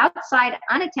child outside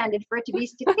unattended for it to be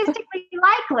statistically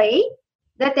likely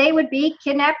that they would be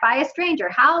kidnapped by a stranger?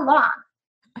 How long?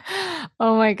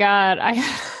 Oh my God.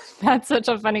 That's such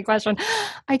a funny question.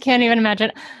 I can't even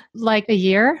imagine. Like a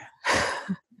year?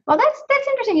 Well, that's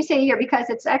interesting you say a year because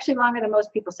it's actually longer than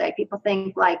most people say. People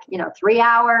think 3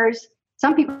 hours.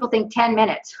 Some people think 10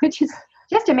 minutes, which is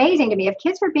just amazing to me. If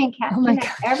kids were being kidnapped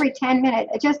every 10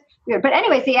 minutes, it's just weird. But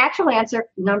anyways, the actual answer,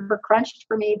 number crunched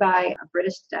for me by a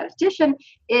British statistician,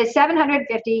 is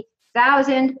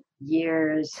 750,000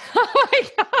 years. Oh my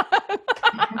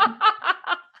God.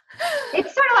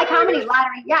 It's sort of like how many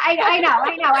lottery. Yeah, I know.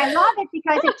 I love it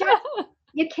because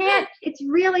it's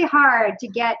really hard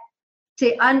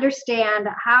to understand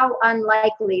how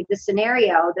unlikely the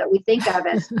scenario that we think of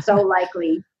as so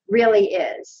likely really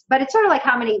is. But it's sort of like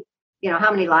how many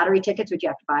lottery tickets would you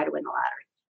have to buy to win the lottery?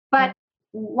 But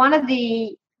one of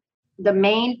the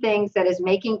main things that is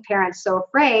making parents so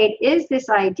afraid is this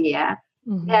idea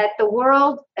that the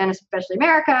world, and especially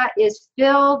America, is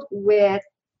filled with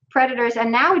predators.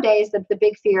 And nowadays, the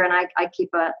big fear, and I keep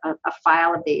a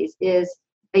file of these, is,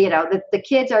 the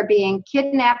kids are being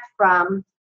kidnapped from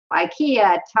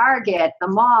IKEA, Target, the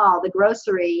mall, the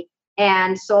grocery,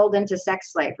 and sold into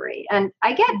sex slavery. And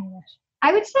I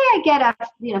would say I get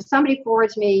somebody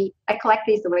forwards me, I collect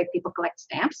these the way people collect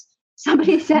stamps.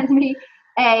 Somebody sends me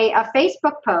a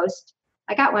Facebook post.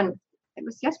 I got one, it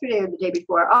was yesterday or the day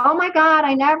before. Oh my God,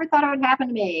 I never thought it would happen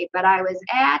to me, but I was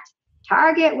at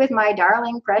Target with my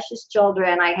darling, precious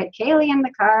children. I had Kaylee in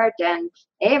the cart and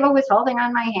Ava was holding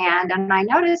on my hand. And I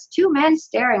noticed 2 men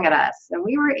staring at us. And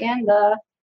we were in the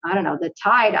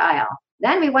Tide aisle.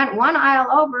 Then we went 1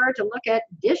 aisle over to look at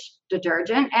dish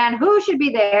detergent. And who should be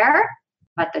there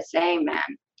but the same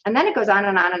men? And then it goes on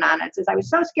and on and on. It says, I was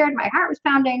so scared, my heart was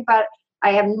pounding, but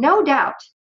I have no doubt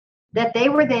that they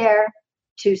were there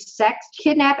to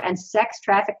kidnap and sex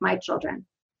traffic my children.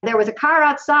 There was a car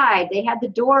outside. They had the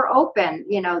door open.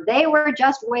 They were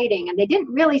just waiting, and they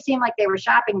didn't really seem like they were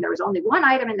shopping. There was only one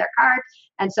item in their cart.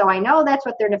 And so I know that's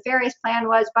what their nefarious plan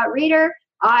was. But reader,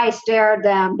 I stared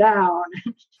them down.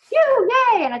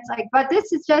 Yay! And it's like, but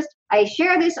this is just, I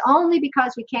share this only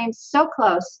because we came so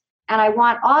close. And I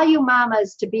want all you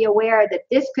mamas to be aware that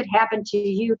this could happen to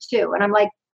you too. And I'm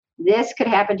like, this could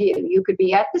happen to you. You could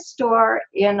be at the store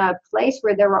in a place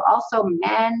where there were also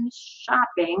men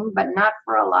shopping, but not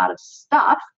for a lot of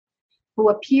stuff, who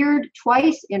appeared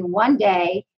twice in one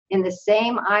day in the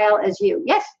same aisle as you.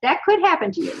 Yes, that could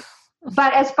happen to you.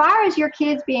 But as far as your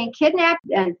kids being kidnapped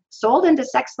and sold into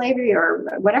sex slavery or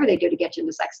whatever they do to get you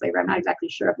into sex slavery, I'm not exactly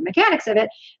sure of the mechanics of it,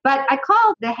 but I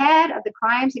called the head of the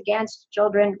Crimes Against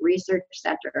Children Research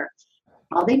Center.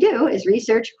 All they do is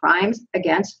research crimes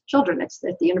against children. It's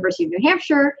at the University of New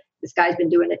Hampshire. This guy's been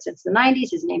doing it since the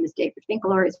 90s. His name is David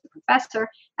Finkelor. He's a professor.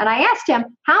 And I asked him,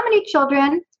 how many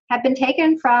children have been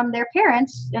taken from their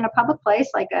parents in a public place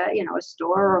like a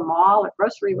store or a mall or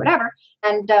grocery, whatever,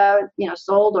 and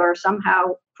sold or somehow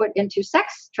put into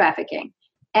sex trafficking?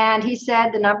 And he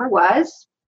said the number was,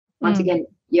 once again,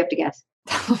 you have to guess.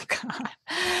 Oh God!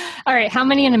 All right, how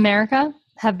many in America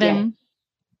have been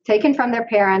taken from their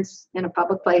parents in a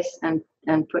public place and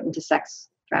put into sex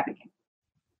trafficking?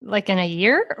 Like in a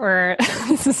year, or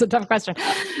this is a tough question.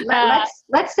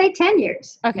 Let's say 10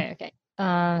 years. Okay.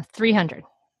 300.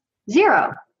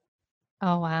 0.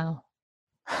 Oh, wow.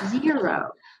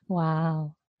 0.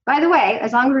 Wow. By the way,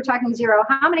 as long as we're talking 0,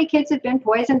 how many kids have been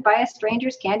poisoned by a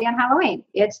stranger's candy on Halloween?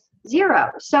 It's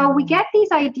 0. So we get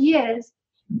these ideas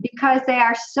because they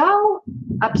are so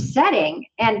upsetting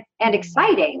and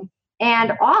exciting.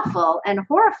 and awful and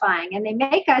horrifying, and they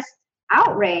make us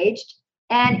outraged.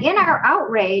 And in our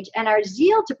outrage and our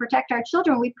zeal to protect our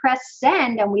children, we press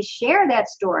send and we share that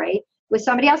story with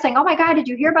somebody else saying, oh my God, did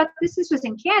you hear about this? This was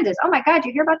in Kansas. Oh my God, did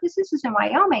you hear about this? This was in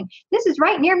Wyoming. This is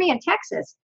right near me in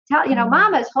Texas.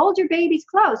 Mamas, hold your babies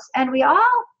close. And we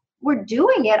all were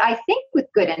doing it, I think, with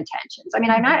good intentions. I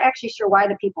mean, I'm not actually sure why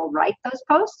the people write those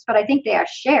posts, but I think they are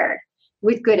shared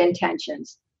with good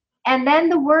intentions. And then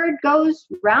the word goes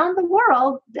round the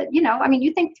world that,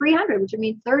 you think 300, which would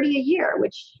mean 30 a year,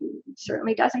 which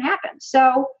certainly doesn't happen.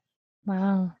 So,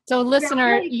 wow. So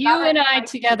listener, you and I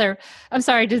together, I'm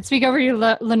sorry to speak over you,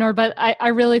 Lenore, but I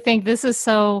really think this is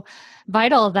so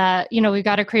vital that, we've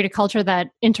got to create a culture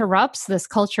that interrupts this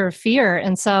culture of fear.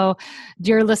 And so,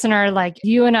 dear listener, like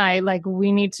you and I, like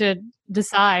we need to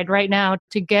decide right now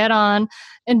to get on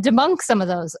and debunk some of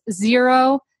those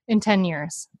 0 in 10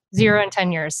 years. 0 in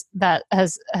 10 years that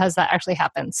has that actually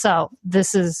happened. So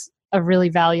this is a really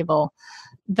valuable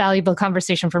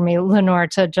conversation for me, Lenore,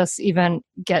 to just even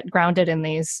get grounded in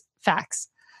these facts.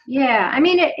 Yeah. I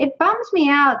mean, it bums me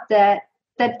out that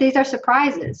these are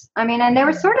surprises. I mean, and they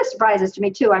were sort of surprises to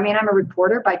me too. I mean, I'm a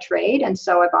reporter by trade. And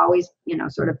so I've always,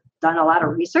 sort of done a lot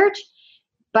of research,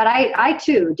 but I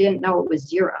too didn't know it was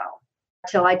 0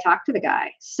 until I talked to the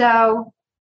guy. So,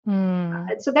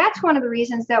 so that's one of the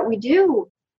reasons that we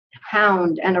do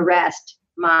hound and arrest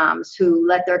moms who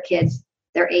let their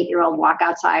 8-year-old walk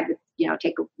outside with,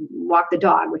 walk the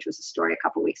dog, which was a story a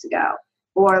couple weeks ago,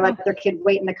 or let their kid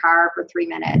wait in the car for 3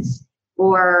 minutes,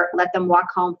 or let them walk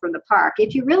home from the park.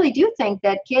 If you really do think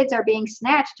that kids are being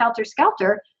snatched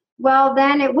helter-skelter, well,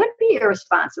 then it would be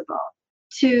irresponsible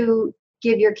to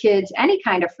give your kids any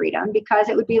kind of freedom, because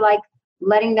it would be like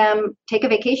letting them take a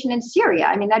vacation in Syria.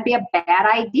 I mean, that'd be a bad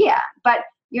idea. But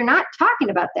you're not talking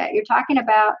about that. You're talking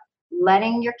about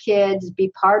letting your kids be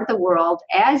part of the world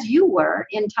as you were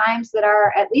in times that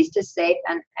are at least as safe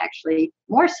and actually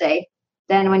more safe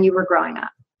than when you were growing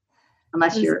up,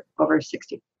 unless you're over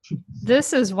 60.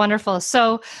 This is wonderful.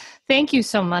 So thank you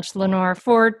so much, Lenore,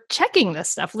 for checking this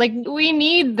stuff. Like we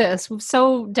need this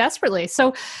so desperately.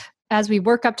 So as we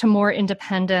work up to more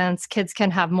independence, kids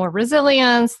can have more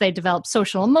resilience. They develop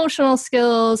social emotional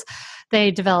skills.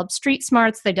 They develop street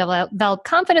smarts. They develop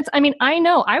confidence. I mean, I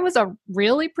know I was a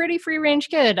really pretty free range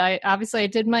kid. I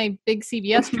did my big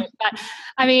CVS trip, but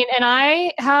I mean, and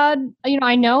I had,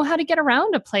 I know how to get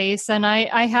around a place, and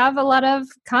I have a lot of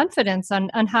confidence on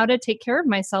how to take care of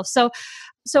myself. So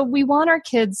we want our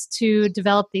kids to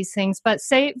develop these things, but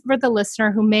say for the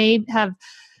listener who may have,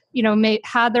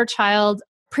 had their child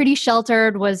pretty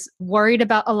sheltered, was worried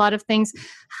about a lot of things.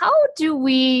 How do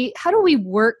we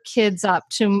work kids up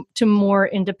to more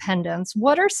independence?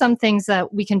 What are some things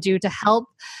that we can do to help,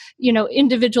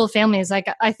 individual families? Like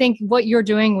I think what you're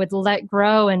doing with Let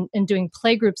Grow and doing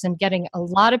play groups and getting a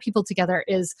lot of people together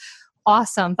is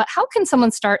awesome. But how can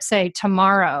someone start, say,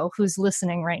 tomorrow who's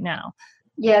listening right now?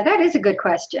 Yeah, that is a good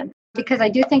question, because I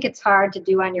do think it's hard to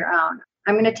do on your own.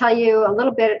 I'm going to tell you a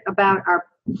little bit about our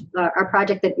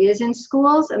project that is in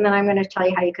schools, and then I'm going to tell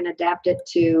you how you can adapt it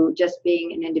to just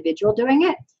being an individual doing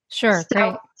it. Sure.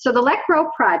 So the Let Grow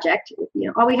project,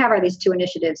 all we have are these 2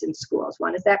 initiatives in schools.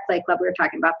 One is that play club we were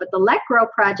talking about, but the Let Grow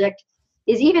project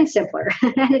is even simpler,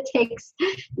 and it takes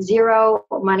 0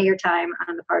 money or time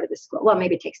on the part of the school. Well,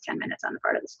 maybe it takes 10 minutes on the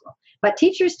part of the school. But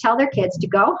teachers tell their kids to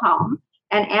go home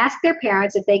and ask their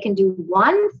parents if they can do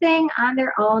one thing on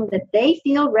their own that they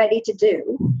feel ready to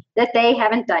do that they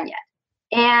haven't done yet.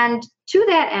 And to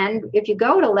that end, if you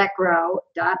go to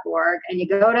letgrow.org and you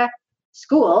go to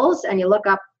schools and you look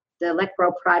up the Let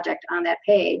Grow project on that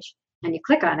page and you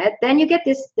click on it, then you get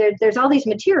this, there's all these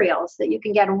materials that you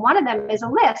can get. And one of them is a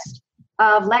list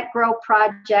of Let Grow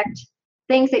project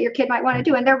things that your kid might want to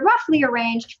do. And they're roughly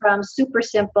arranged from super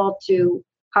simple to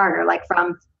harder, like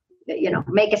from,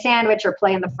 make a sandwich or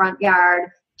play in the front yard,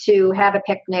 to have a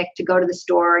picnic, to go to the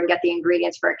store and get the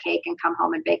ingredients for a cake and come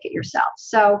home and bake it yourself.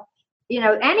 So,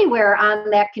 anywhere on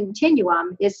that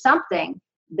continuum is something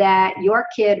that your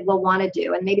kid will want to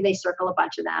do. And maybe they circle a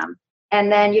bunch of them.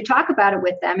 And then you talk about it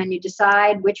with them and you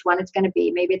decide which one it's going to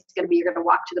be. Maybe it's going to be you're going to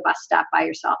walk to the bus stop by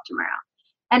yourself tomorrow.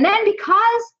 And then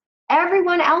because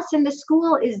everyone else in the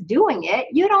school is doing it,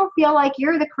 you don't feel like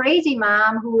you're the crazy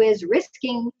mom who is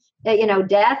risking,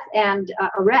 death and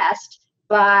arrest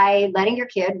by letting your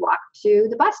kid walk to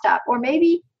the bus stop. Or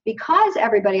maybe because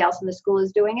everybody else in the school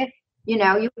is doing it,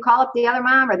 you call up the other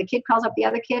mom, or the kid calls up the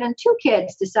other kid, and 2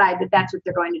 kids decide that that's what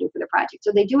they're going to do for the project.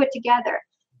 So they do it together.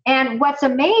 And what's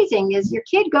amazing is your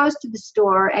kid goes to the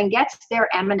store and gets their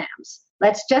M&Ms.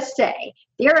 Let's just say,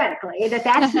 theoretically,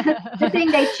 that's the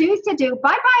thing they choose to do.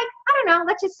 Bye-bye. I don't know.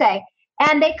 Let's just say.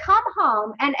 And they come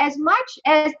home, and as much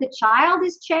as the child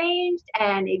is changed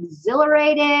and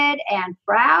exhilarated and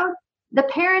proud, the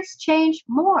parents change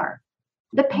more.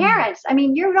 The parents, I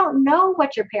mean, you don't know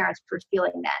what your parents were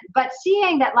feeling then, but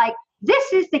seeing that, like,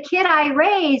 this is the kid I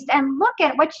raised, and look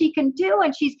at what she can do,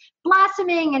 and she's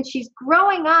blossoming, and she's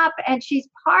growing up, and she's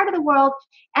part of the world.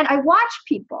 And I watch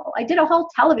people. I did a whole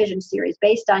television series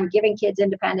based on giving kids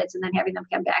independence and then having them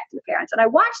come back to the parents. And I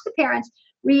watched the parents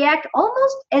react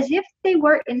almost as if they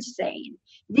were insane.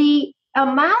 The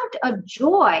amount of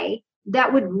joy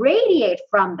that would radiate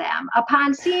from them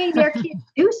upon seeing their kids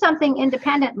do something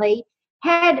independently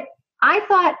I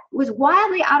thought was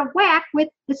wildly out of whack with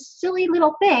the silly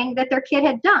little thing that their kid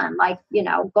had done, like,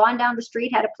 gone down the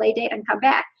street, had a play date, and come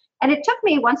back. And it took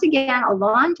me, once again, a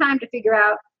long time to figure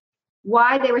out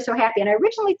why they were so happy. And I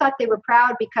originally thought they were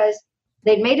proud because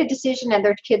they'd made a decision and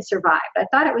their kid survived. I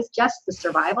thought it was just the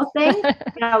survival thing.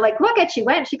 Like, look at, she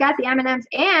got the M&Ms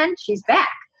and she's back.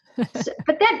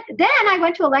 But then I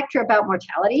went to a lecture about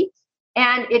mortality,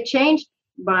 and it changed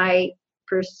my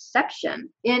perception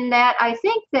in that I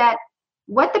think that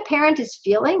what the parent is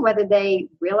feeling, whether they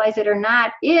realize it or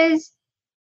not, is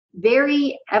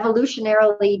very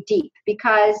evolutionarily deep,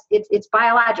 because it's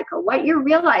biological. What you're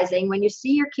realizing when you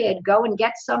see your kid go and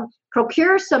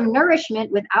procure some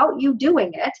nourishment without you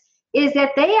doing it, is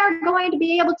that they are going to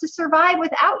be able to survive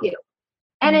without you.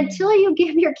 And until you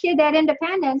give your kid that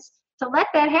independence to let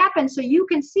that happen so you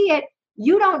can see it,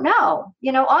 you don't know.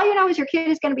 All you know is your kid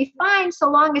is going to be fine so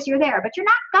long as you're there, but you're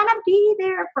not going to be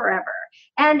there forever.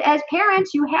 And as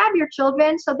parents, you have your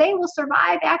children, so they will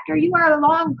survive after you are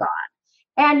long gone.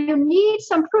 And you need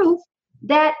some proof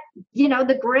that,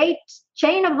 the great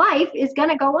chain of life is going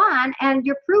to go on. And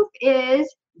your proof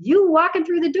is you walking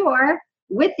through the door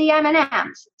with the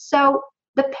M&Ms. So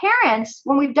the parents,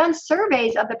 when we've done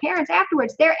surveys of the parents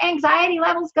afterwards, their anxiety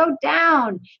levels go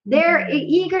down. Their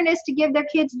eagerness to give their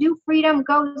kids new freedom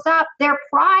goes up. Their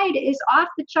pride is off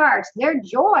the charts. Their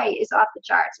joy is off the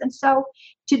charts. And so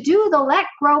to do the Let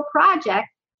Grow project,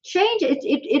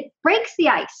 it breaks the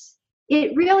ice.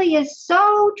 It really is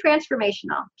so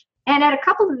transformational. And at a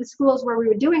couple of the schools where we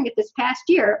were doing it this past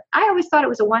year, I always thought it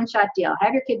was a one-shot deal.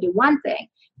 Have your kid do one thing.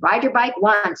 Ride your bike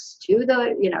once to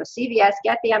the, CVS,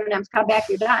 get the M&Ms, come back,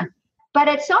 you're done. But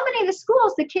at so many of the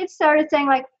schools, the kids started saying,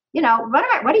 like, what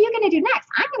are you going to do next?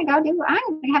 I'm going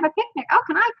to have a picnic. Oh,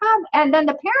 can I come? And then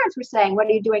the parents were saying, what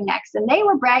are you doing next? And they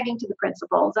were bragging to the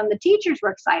principals, and the teachers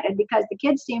were excited because the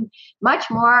kids seemed much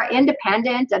more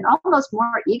independent and almost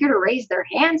more eager to raise their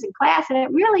hands in class. And it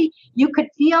really, you could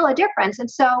feel a difference. And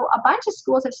so a bunch of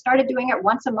schools have started doing it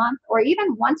once a month or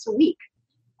even once a week.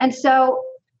 And so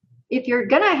if you're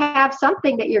going to have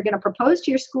something that you're going to propose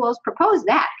to your schools, propose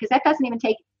that, because that doesn't even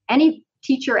take any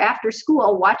teacher after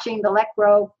school watching the Let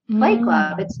Grow Play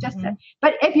Club. It's just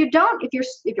but if you're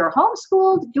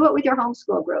homeschooled, do it with your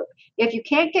homeschool group. If you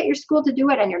can't get your school to do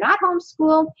it and you're not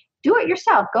homeschooled, do it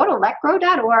yourself. Go to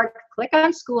letgrow.org, click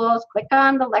on schools, click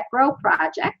on the Let Grow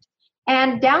project,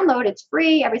 and download. It's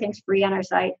free. Everything's free on our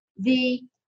site. The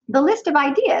list of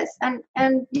ideas, and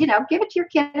give it to your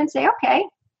kid and say, okay,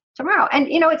 tomorrow. And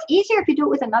it's easier if you do it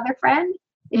with another friend.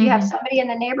 If you have somebody in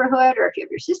the neighborhood, or if you have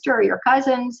your sister or your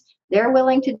cousins, they're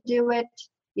willing to do it,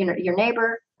 your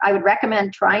neighbor. I would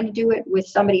recommend trying to do it with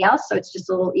somebody else, so it's just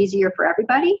a little easier for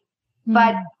everybody.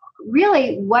 But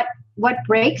really, what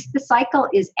breaks the cycle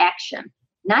is action,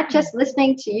 not just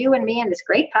listening to you and me and this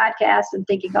great podcast and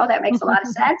thinking, oh, that makes a lot of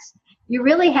sense. You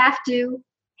really have to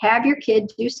have your kid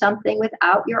do something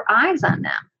without your eyes on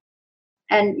them.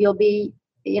 And you'll be,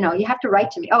 you have to write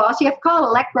to me. Oh, also you have to call it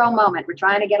a Let Grow moment. We're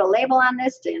trying to get a label on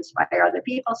this to inspire other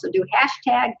people. So do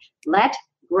hashtag Let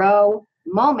Grow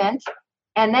moment.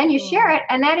 And then you share it.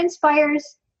 And that inspires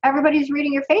everybody who's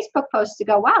reading your Facebook posts to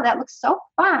go, wow, that looks so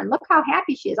fun. Look how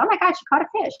happy she is. Oh my God, she caught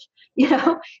a fish,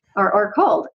 or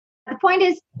cold. The point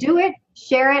is, do it,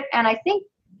 share it. And I think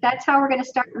that's how we're going to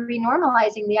start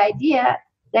renormalizing the idea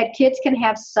that kids can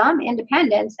have some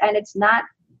independence and it's not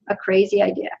a crazy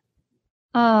idea.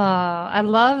 Oh, I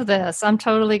love this. I'm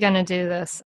totally going to do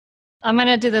this. I'm going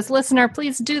to do this. Listener,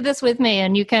 please do this with me.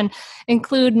 And you can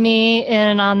include me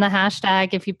in on the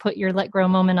hashtag. If you put your Let Grow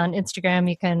moment on Instagram,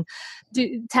 you can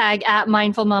tag at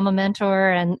Mindful Mama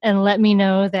Mentor and let me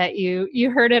know that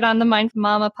you heard it on the Mindful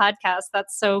Mama podcast.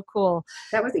 That's so cool.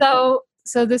 That was cool.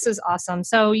 So this is awesome.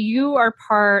 So you are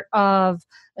part of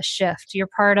a shift. You're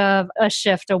part of a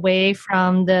shift away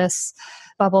from this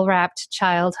bubble wrapped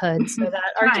childhood so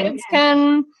that our kids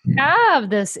can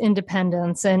have this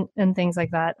independence and things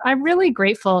like that. I'm really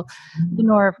grateful,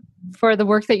 Lenore, for the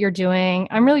work that you're doing.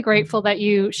 I'm really grateful that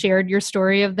you shared your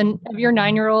story of your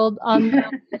 9-year-old on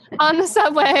the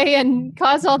subway and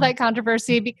caused all that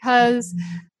controversy, because,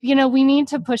 we need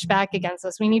to push back against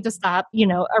this. We need to stop,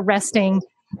 arresting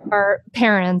our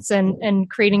parents and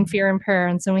creating fear in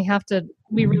parents. And we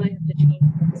really have to change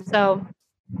this. So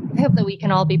I hope that we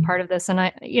can all be part of this. And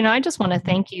I just want to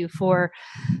thank you for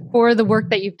the work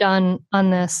that you've done on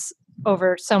this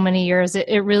over so many years.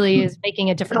 It really is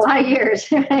making a difference. A lot of years.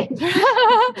 I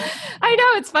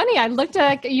know, it's funny. I looked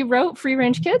at, you wrote Free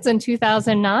Range Kids in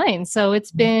 2009. So it's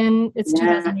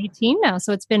 2018 now.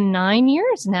 So it's been 9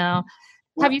 years now.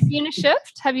 Have you seen a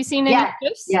shift? Have you seen any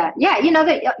shifts? Yeah.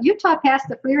 That Utah passed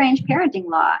the free range parenting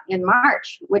law in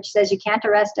March, which says you can't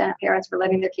arrest parents for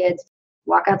letting their kids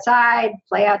walk outside,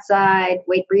 play outside,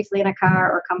 wait briefly in a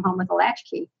car, or come home with a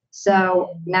latchkey.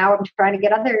 So now I'm trying to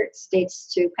get other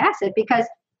states to pass it, because,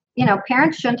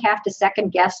 parents shouldn't have to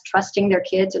second guess trusting their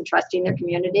kids and trusting their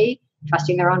community,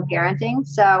 trusting their own parenting.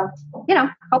 So,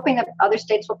 hoping that other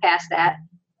states will pass that.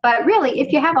 But really,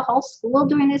 if you have a whole school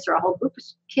doing this or a whole group of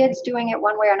kids doing it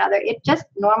one way or another, it just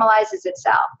normalizes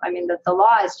itself. I mean, the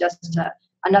law is just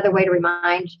another way to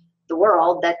remind the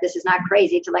world that this is not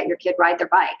crazy to let your kid ride their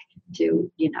bike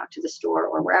to the store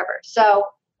or wherever. So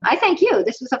I thank you.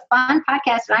 This was a fun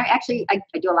podcast. And I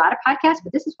do a lot of podcasts,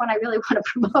 but this is one I really want to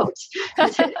promote.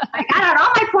 I got out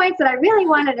all my points that I really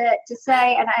wanted to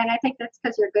say. And I think that's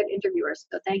because you're a good interviewer.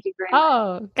 So thank you very much.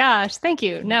 Oh, gosh. Thank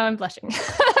you. Now I'm blushing.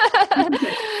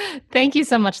 Thank you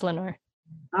so much, Lenore.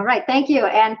 All right. Thank you.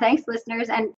 And thanks, listeners.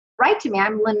 And write to me.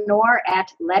 I'm Lenore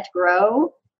at Let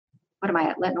Grow. What am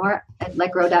I at? Lenore at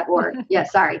letgrow.org. Yeah,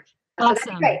 sorry. Awesome. So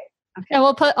that's great. Okay. And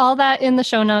we'll put all that in the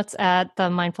show notes at the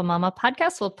Mindful Mama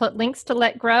podcast. We'll put links to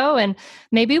Let Grow, and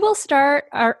maybe we'll start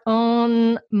our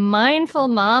own Mindful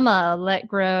Mama Let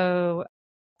Grow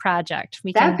project.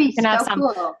 That'd be so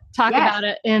cool. Talk about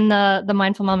it in the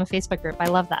Mindful Mama Facebook group. I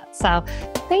love that. So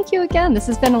thank you again. This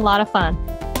has been a lot of fun.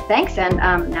 Thanks. And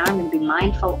now I'm going to be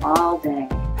mindful all day.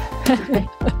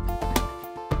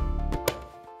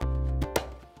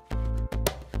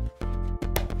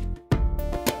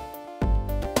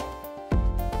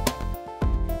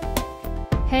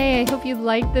 Hey, I hope you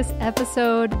liked this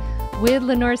episode with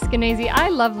Lenore Skenazy. I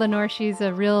love Lenore. She's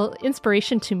a real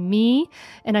inspiration to me,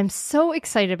 and I'm so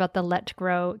excited about the Let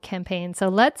Grow campaign. So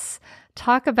let's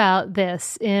talk about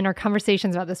this in our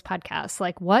conversations about this podcast.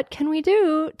 Like, what can we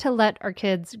do to let our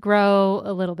kids grow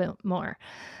a little bit more?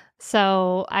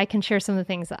 So I can share some of the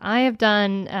things that I have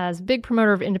done as a big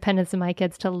promoter of independence in my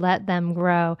kids to let them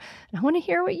grow. And I want to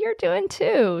hear what you're doing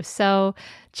too. So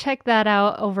check that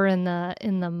out over in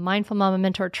the Mindful Mama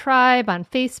Mentor Tribe on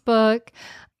Facebook.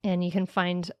 And you can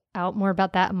find out more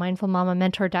about that at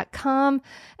mindfulmamamentor.com.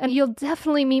 And you'll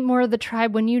definitely meet more of the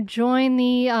tribe when you join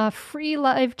the free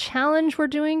live challenge we're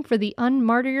doing for the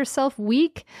Unmartyr Yourself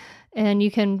week. And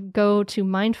you can go to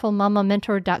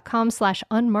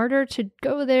mindfulmamamentor.com/unmartyr to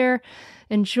go there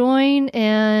and join,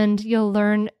 and you'll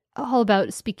learn all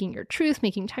about speaking your truth,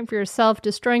 making time for yourself,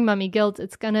 destroying mommy guilt.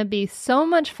 It's going to be so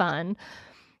much fun.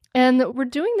 And we're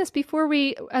doing this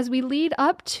as we lead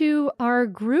up to our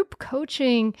group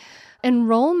coaching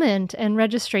enrollment and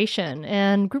registration.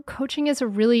 And group coaching is a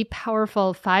really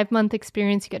powerful 5-month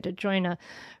experience. You get to join a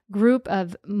group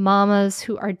of mamas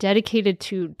who are dedicated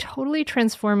to totally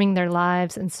transforming their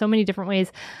lives in so many different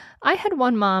ways. I had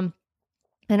one mom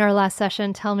in our last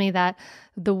session tell me that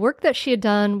the work that she had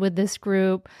done with this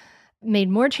group made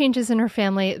more changes in her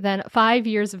family than 5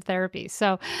 years of therapy.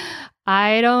 So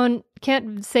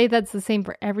can't say that's the same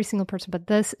for every single person, but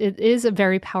it is a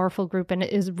very powerful group, and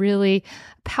it is really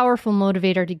a powerful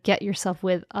motivator to get yourself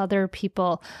with other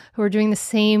people who are doing the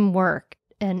same work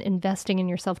and investing in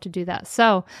yourself to do that.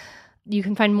 So you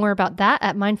can find more about that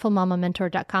at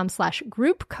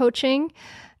mindfulmamamentor.com/group coaching.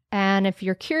 And if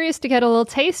you're curious to get a little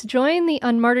taste, join the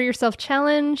Unmartyr Yourself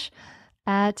Challenge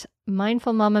at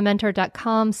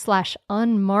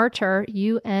mindfulmamamentor.com/unmartyr,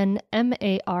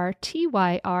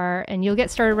 UNMARTYR, and you'll get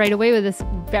started right away with this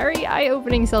very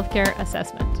eye-opening self-care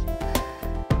assessment.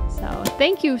 So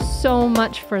thank you so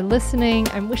much for listening.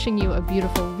 I'm wishing you a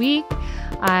beautiful week.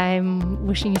 I'm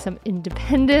wishing you some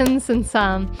independence and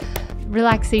some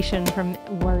relaxation from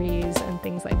worries and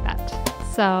things like that.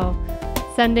 So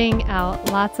sending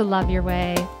out lots of love your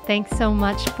way. Thanks so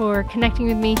much for connecting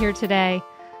with me here today.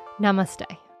 Namaste.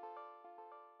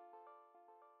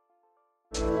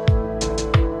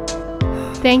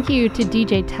 Thank you to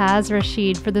DJ Taz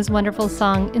Rashid for this wonderful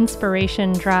song,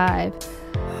 Inspiration Drive.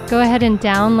 go ahead and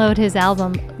download his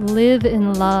album, Live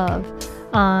in Love,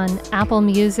 on Apple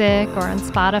Music or on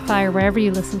Spotify or wherever you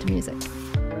listen to music.